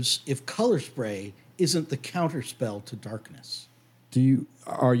 wonders if color spray isn't the counterspell to darkness.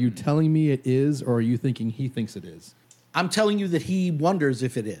 Are you telling me it is, or are you thinking he thinks it is? I'm telling you that he wonders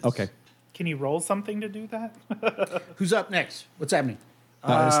if it is. Okay. Can you roll something to do that? Who's up next? What's happening?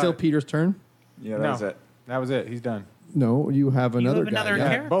 It's still Peter's turn. Yeah, No, that's it. that was it. He's done. No, you have another guy. another yeah.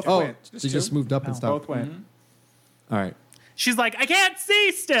 character? Both Oh, went. so you just moved up and stuff. Both went. All right. She's like, I can't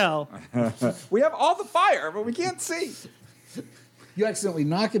see still. We have all the fire, but we can't see. You accidentally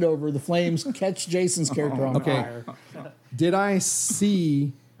knock it over. The flames catch Jason's character on Okay. fire. Did I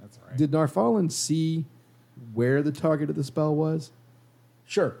see? That's all right. Did Narfallen see where the target of the spell was?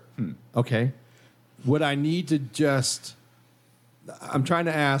 Sure. Okay. Would I need to just? I'm trying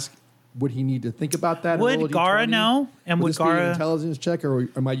to ask. Would he need to think about that? and roll a Would Gara D20? know? And Would would this be an Gara? intelligence check, or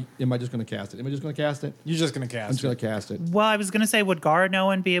am I just going to cast it? Am I just going to cast it? You're just going to I'm cast just going it. to cast it. Well, I was gonna say, would Gara know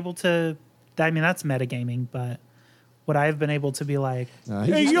and be able to? I mean, that's metagaming, but would I have been able to be like, He's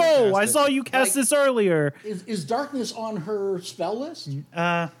 "Hey, just gonna yo, cast I it. saw you cast Like- this earlier." Is darkness on her spell list?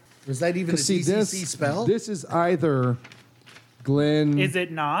 Uh, Was that even a See, DCC spell? This is either Glenn. is it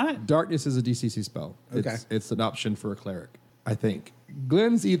not? Darkness is a DCC spell. Okay. It's an option for a cleric, I think.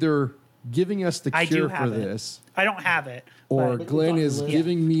 Glenn's either giving us the I do cure for have it. this, I don't have it. or but- Glenn on your is list.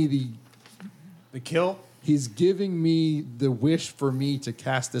 giving me The kill? he's giving me the wish for me to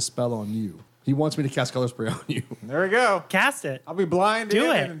cast this spell on you. He wants me to cast color spray on you. There we go. Cast it. I'll be blind Do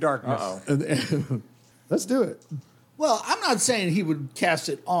and it. in darkness. Let's do it. Well, I'm not saying he would cast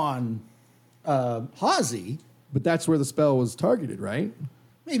it on Hazi. But that's where the spell was targeted, right?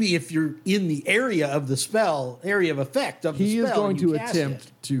 Maybe if you're in the area of the spell, area of effect of the He spell, is going and you to cast attempt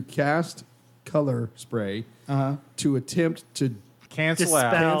it. to cast color spray to attempt to Cancel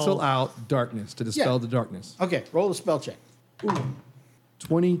out. Dispel. cancel out darkness, to dispel Yeah. the darkness. Okay, roll a spell check.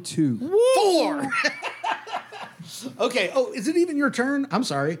 22. 4. Okay. Oh, is it even your turn? I'm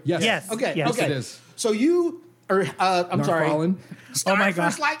sorry. Yes. Yes. Okay. Yes, okay. it is. So you, or I'm sorry. Narfallen. Oh my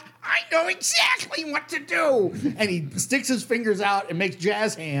God. Starfirst like, I know exactly what to do, and he sticks his fingers out and makes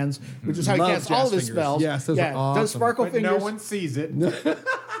jazz hands, which is how he Love casts all jazz of his fingers. spells. Yes, those are Does awesome. sparkle But fingers, no one sees it.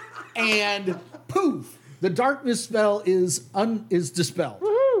 and poof, the darkness spell is dispelled.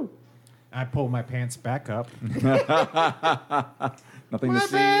 I pull my pants back up. Nothing My to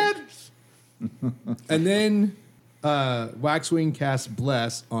see. bad. And then Waxwing casts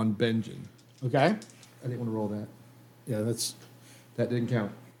Bless on Benjen. Okay. I didn't want to roll that. Yeah, That didn't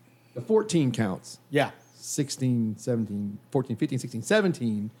count. The 14 counts. yeah. 16, 17, 14, 15, 16,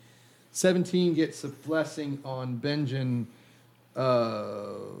 17. 17 gets a blessing on Benjen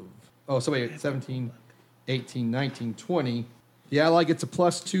of... Oh, so wait, 17, 18, 19, 20. The ally gets a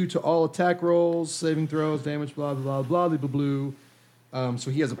 +2 to all attack rolls, saving throws, damage, blah, blah, blah, blah, blah, blah, blah. So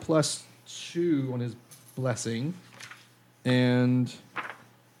he has a +2 on his blessing. And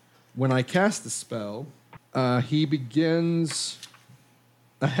when I cast the spell, He begins.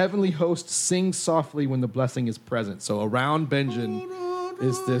 A heavenly host sings softly when the blessing is present. So around Benjen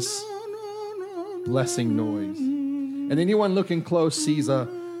is this blessing noise. And anyone looking close sees an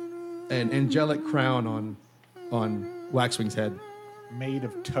angelic crown on Waxwing's head. Made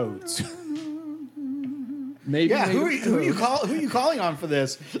of toads. Maybe Yeah, made who of are you toad. who are you calling on for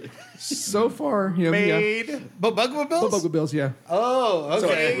this? So far, yeah. Made. Bugwell Bills? Bugwell Bills, yeah. Oh,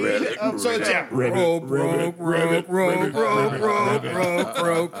 okay. So it's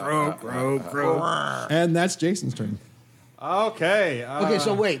And that's Jason's turn. Okay. Okay,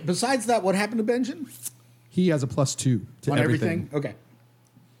 so wait. Besides that, what happened to Benjen? He has a +2 to On everything. Okay.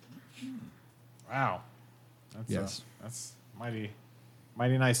 Wow. That's, Yes. That's mighty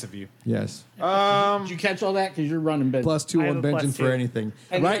nice of you. Yes. Did you catch all that? Because you're running Benjen. +2 I have on a Benjen +2. for anything.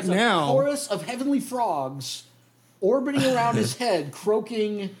 And Right there's a now, chorus of heavenly frogs orbiting around his head,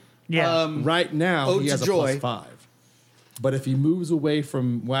 croaking. Yeah. right now Ode he to has a joy. +5. But if he moves away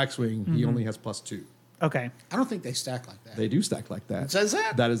from Waxwing, he only has +2. Okay. I don't think they stack like that. They do stack like that. It says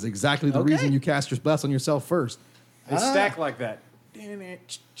that? That is exactly the Okay. reason you cast your bless on yourself first. They stack like that.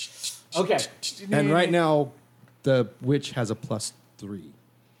 Okay. And right now, the witch has a +3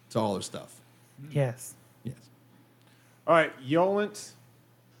 to all her stuff. Yes. Yes. All right, Yolent,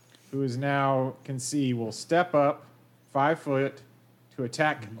 who is now can see, will step up 5 foot to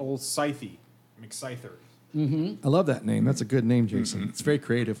attack old Scythe, McScyther. I love that name. That's a good name, Jason. It's very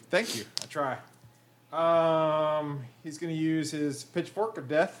creative. Thank you. I try. He's going to use his Pitchfork of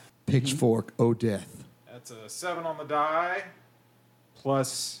Death. Pitchfork, oh death. That's a 7 on the die,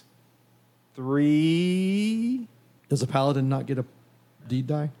 +3. Does a paladin not get a deed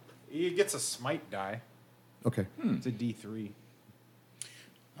die? He gets a smite die. Okay. It's a D3.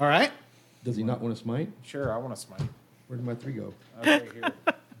 All right. Does he not want to smite? Sure, I want to smite. Where did my 3 go? Right here.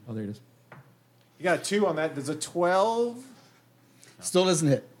 Oh, there it is. You got a 2 on that. There's a 12. Still doesn't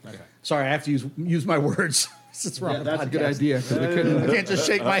hit. Okay. Sorry, I have to use my words. Since we're on the that's a good podcast. idea. 'Cause we I couldn't, can't just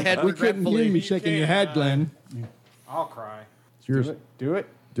shake my head. we couldn't hear you regretfully. shaking your head, Glenn. I'll cry. It's yours. Do it.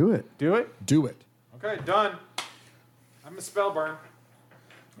 Do it. Do it. Do it. Okay, done. I'm a spell burn.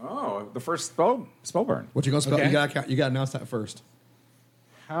 Oh, the first spell burn. What you gonna spell? Okay. You gotta count. You gotta announce that first.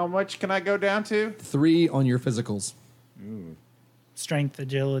 How much can I go down to? 3 on your physicals. Strength,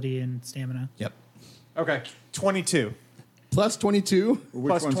 agility, and stamina. Yep. Okay, 22. Plus 22. Which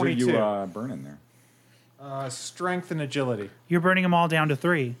Plus ones 22. are you burning there? Strength and agility. You're burning them all down to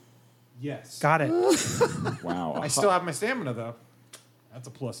 3. Yes. Got it. Wow. I still have my stamina though. That's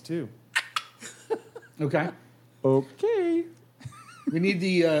a +2. Okay. Okay. We need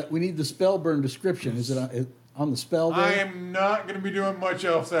the spell burn description. Is it on the spell? I There? am not going to be doing much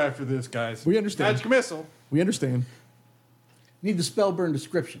else after this, guys. We understand. Magic missile. We understand. Need the spell burn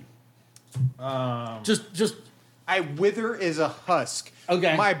description. Just I wither as a husk.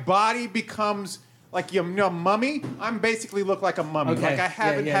 Okay. My body becomes like you know, mummy. I'm basically look like a mummy. Okay. Like I Yeah,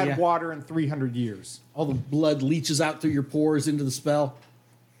 haven't yeah, had yeah. water in 300 years. all the blood leaches out through your pores into the spell.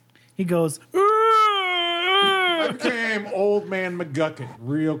 He goes, I became old man McGuckin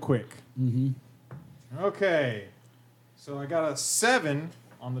real quick. Mm-hmm. Okay. So I got a 7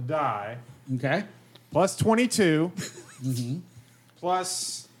 on the die, Okay. plus 22,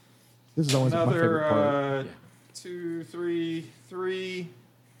 plus This is always my favorite part. another 2, 3, 3.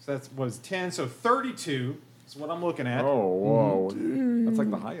 So that's what is 10. So 32 is what I'm looking at. Oh, whoa. That's like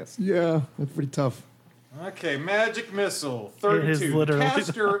the highest. Yeah, that's pretty tough. Okay, magic missile, It is 32. literally-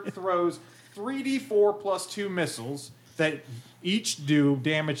 Caster throws 3d4 plus 2 missiles that each do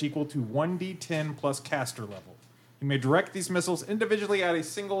damage equal to 1d10 plus caster level. You may direct these missiles individually as a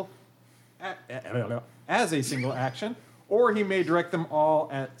single action, or he may direct them all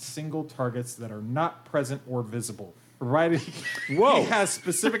at single targets that are not present or visible, provided he has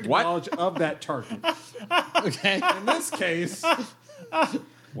specific What? knowledge of that target. Okay. In this case,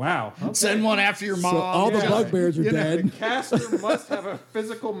 wow. Okay. Send one after your mom. So all the yeah. bugbears are The dead. caster must have a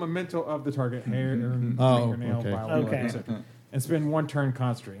physical memento of the target hair, Oh, fingernail, okay. bile, Okay. etc. And spend 1 turn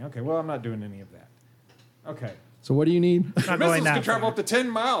concentrating. Okay, well, I'm not doing any of that. Okay. So what do you need? not going Missiles that can travel far. up to 10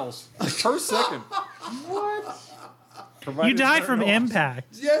 miles per second. What? You die from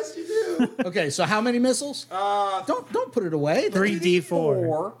impact. Yes, you do. Okay, so how many missiles? Don't put it away.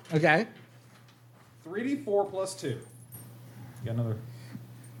 3d4. Okay. 3d4 plus 2. Got another.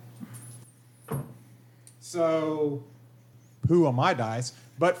 So, poo on my dice,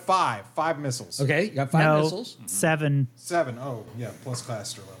 but 5. 5 missiles. Okay, you got 5 No, missiles. 7. 7. Oh, yeah, plus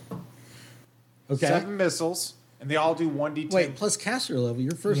caster level. Okay. 7 missiles, and they all do 1d10. Wait, plus caster level,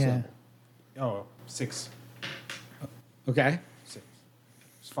 your first Yeah. level. Oh, 6. Okay. 6.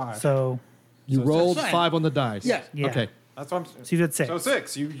 It's 5. So You So rolled fine. 5 on the dice. Yeah. Yeah. Okay. That's what I'm. So you did 6. So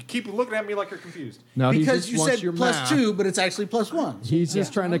 6. You keep looking at me like you're confused. Now he Because just you wants said your plus math. 2, but it's actually plus 1. He's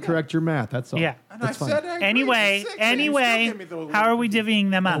just trying to correct your math. That's all. Yeah. And That's I fine. said I agreed Anyway, with 6, and you still anyway, give me the how are we divvying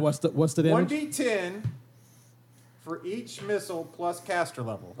them up? What's the damage? 1d10 for each missile plus caster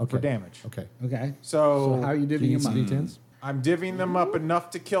level Okay. for damage. Okay. Okay. So, So how are you Do you divvying need them some up? D10s? I'm divvying them up enough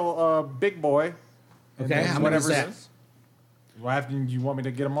to kill a big boy. And Okay, then how many is whatever's- that? Well, after you want me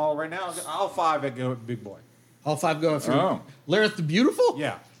to get them all right now? I'll 5 at go big boy. All 5 go after Oh. Lareth the Beautiful?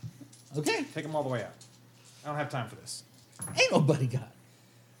 Yeah, Okay. take them all the way out. I don't have time for this. Ain't nobody got.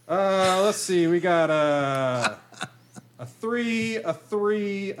 Let's see. We got a 3, a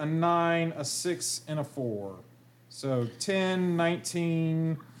 3, a 9, a 6, and a 4. So 10,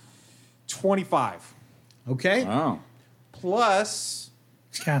 19, 25. Okay. Oh. Plus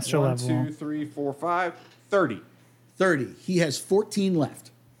Caster 1, level. 2, 3, 4, 5, 30. 30. He has 14 left.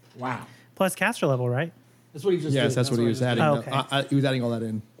 Wow. Plus caster level, right? That's what he just did. Yes, that's what he was adding. Oh, okay. He was adding all that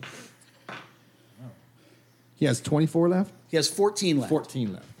in. He has 24 left? He has 14 left.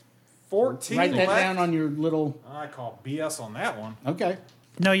 14 left. 14 Write that left. down on your little. I call BS on that one. Okay.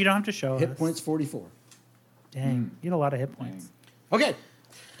 No, you don't have to show Hit us. points 44. Dang, you get a lot of hit points. Okay.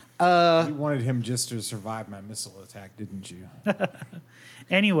 You wanted him just to survive my missile attack, didn't you?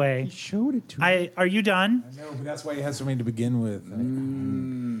 Anyway, Showed it to me. are you done? I know, but that's why he has so many to begin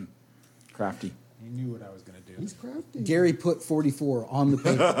with. Crafty. He knew what I was going to do. He's crafty. Gary put 44 on the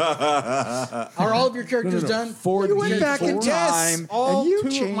paper. Are all of your characters done? You went back in time, All and you 2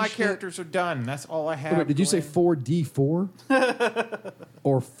 of changed my it. characters are done. That's all I have. Wait, did you say Glenn. 4D4?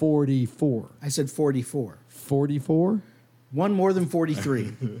 Or 44? I said 44. 44? One more than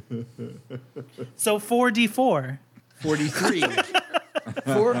 43. So 4d4. 43.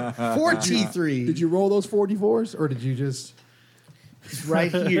 43. Did you roll those 44s or did you just. It's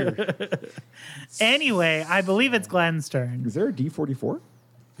right here. Anyway, I believe it's Glenn's turn. Is there a D44?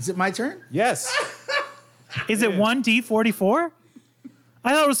 Is it my turn? Yes. Is it 1d44?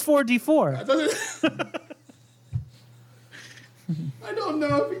 I thought it was 4d4. I don't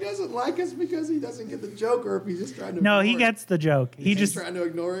know if he doesn't like us because he doesn't get the joke or if he's just trying to. No, he gets the joke. He just trying to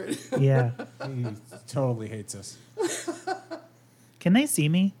ignore it. yeah. He totally hates us. Can they see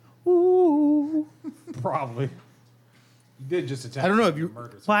me? Ooh. Probably. You did just attack. I don't know if you-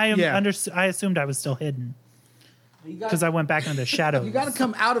 murdered. Well, Yeah. I assumed I was still hidden You because I went back into the shadows. got to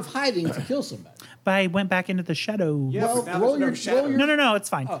come out of hiding to kill somebody. But I went back into the shadows. Yeah, Well, but now roll there's your- no roll shadow. your- No, it's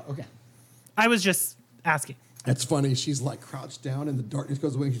fine. Oh, okay. I was just asking. That's funny. She's like crouched down and the darkness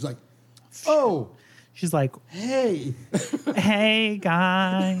goes away and she's like, oh, She's like, hey. hey,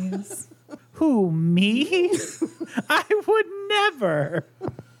 guys. Who, me? I would never.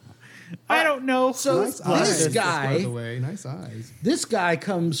 I don't know. So Nice this eyes, by guy, the way. Nice eyes. this guy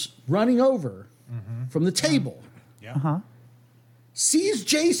comes running over from the table, Uh-huh. sees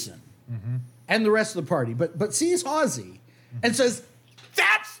Jason and the rest of the party, but sees Ozzy and says,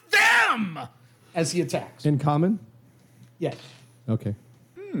 "That's them!" as he attacks. In common? Yes. Okay.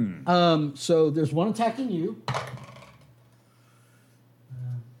 So there's one attacking you.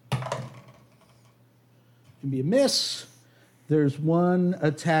 Can be a miss. There's one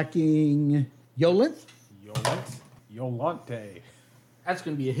attacking Yolinth. Yolante. That's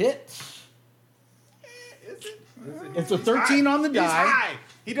going to be a hit. It's a 13 on the He's die. high.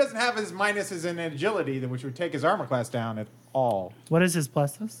 He doesn't have his minuses in agility, which would take his armor class down at all. What is his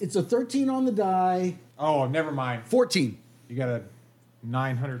pluses? It's a 13 on the die. Oh, never mind. 14. You got a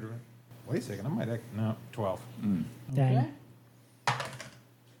 900. Wait a second. I might. No, 12. Dang.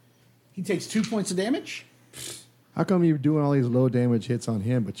 He takes 2 points of damage. How come you're doing all these low damage hits on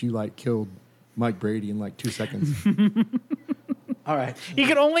him, but you like killed Mike Brady in like 2 seconds? All right. He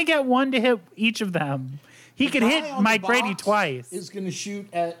could only get one to hit each of them. He could Guy hit on the Mike Brady box twice. Is going to shoot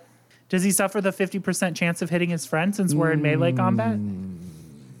at. Does he suffer the 50% chance of hitting his friend since we're in melee combat?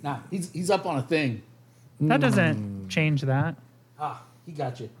 Nah, he's up on a thing. That doesn't change that. Ah, he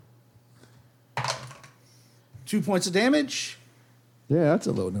got you. 2 points of damage. Yeah, that's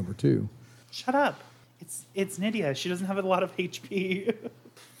a low number too. Shut up. It's Nydia. She doesn't have a lot of HP.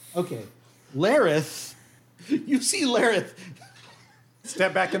 Okay. Lareth. You see Lareth.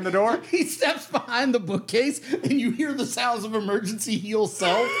 Step back in the door. He steps behind the bookcase, and you hear the sounds of emergency heal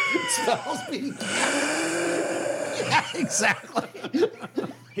self spells being. Yeah, exactly.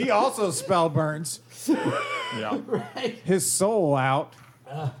 He also spell burns Right. his soul out.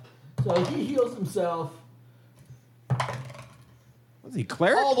 So he heals himself Was he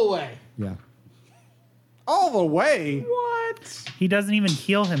cleric? all the way. Yeah. All the way. What? He doesn't even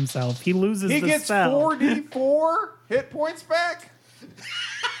heal himself. He loses He the gets spell. 4d4 hit points back.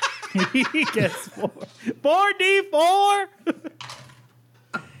 He gets 4. 4d4.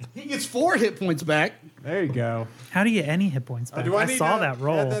 He gets 4 hit points back. There you go. How do you get any hit points back? Do I need saw to that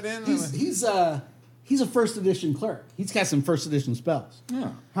roll. add that in? He's a first edition cleric. He's got some first edition spells.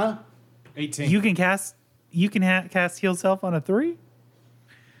 Yeah. Huh? 18. You can cast. You can cast heal self on a 3.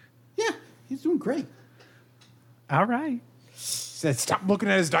 Yeah, he's doing great. All right. Said, stop looking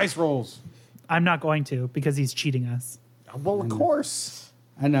at his dice rolls. I'm not going to because he's cheating us. Well, of course.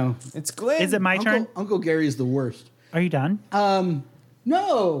 I know. It's Glenn. Is it my turn? Uncle Gary is the worst. Are you done?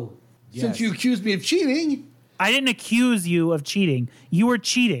 No. Since you accused me of cheating. I didn't accuse you of cheating. You were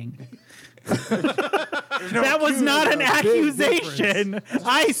cheating. That was not an accusation.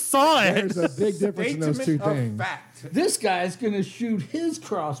 I saw it. There's a big difference in those two Statement of things. fact. This guy's going to shoot his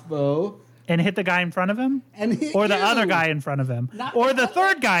crossbow And hit the guy in front of him? and hit Or the you. other guy in front of him? Not- Or the if I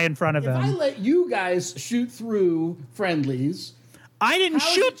third let- guy in front of If I him? let you guys shoot through friendlies, I didn't How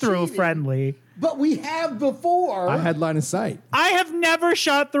is shoot it through a cheating? friendly. but we have before. I had line of sight. I have never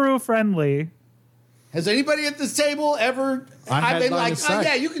shot through a friendly. Has anybody at this table ever? I I've had been line like, of sight.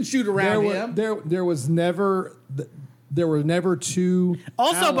 yeah, you can shoot around him. There was never. There were never two.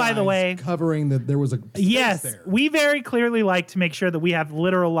 Also, by the allies way- covering that there was a space Yes, there. we very clearly like to make sure that we have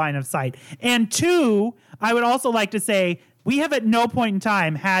literal line of sight. And 2, I would also like to say we have at no point in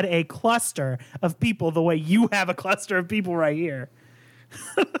time had a cluster of people the way you have a cluster of people right here.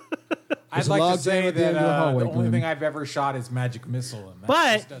 I'd There's a like log to say jam at the that end of the hallway, the only Glenn. thing I've ever shot is magic missile, and that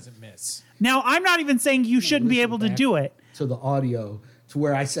But- just doesn't miss. Now, I'm not even saying you shouldn't be listen able to back. do it. To the audio, to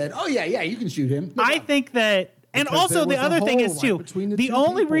where I said, "Oh yeah, you can shoot him." No I problem. think that, and Because also there the was a other thing hole is right too, between the the two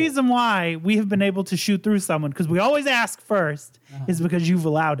only people. reason why we have been able to shoot through someone, because we always ask first, is because you've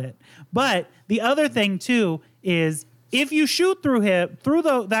allowed it. But the other thing too is if you shoot through him, through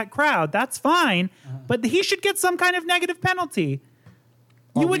that crowd, that's fine, but he should get some kind of negative penalty.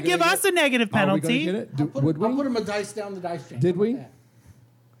 Are You we would give gonna us get- a negative Are we gonna penalty. get it? Would I'll put we? him a dice down the dice chain. Did How we? about that?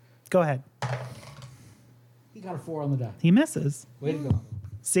 Go ahead. He got a 4 on the die. He misses. Way to go.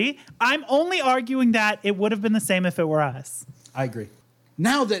 See, I'm only arguing that it would have been the same if it were us. I agree.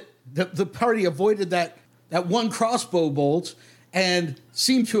 Now that the party avoided that one crossbow bolt and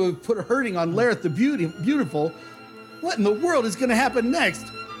seemed to have put a hurting on Lareth the Beautiful, what in the world is going to happen next?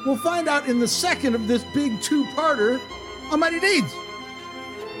 We'll find out in the second of this big 2-parter on Mighty Deeds.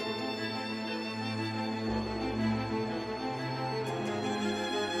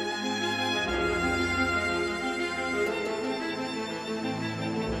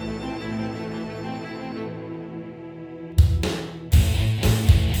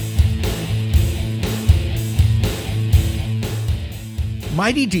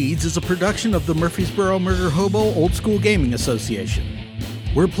 Mighty Deeds is a production of the Murfreesboro Murder Hobo Old School Gaming Association.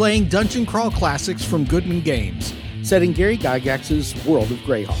 We're playing Dungeon Crawl classics from Goodman Games, set in Gary Gygax's World of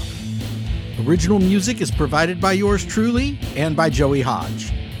Greyhawk. Original music is provided by yours truly and by Joey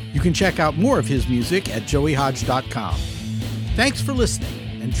Hodge. You can check out more of his music at joeyhodge.com. Thanks for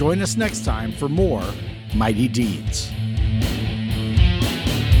listening, and join us next time for more Mighty Deeds.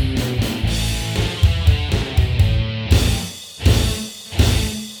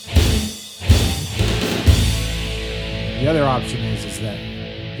 The other option is that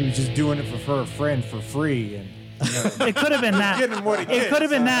he was just doing it for a friend for free, and It could have been that. getting what he It gets. could have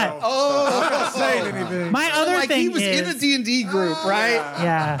been that. Oh, I'm not saying anything. My other like thing he was in a is, D&D group, right?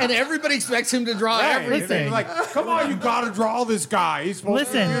 yeah. And everybody expects him to draw Right. everything. He's like, come on, you got to draw this guy. He's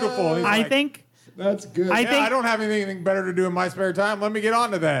supposed to Listen, be beautiful. He's I like, think That's good. I yeah, think I don't have anything better to do in my spare time. Let me get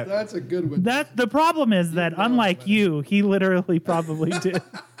on to that. That's a good one. that the problem is that unlike you, he literally probably did.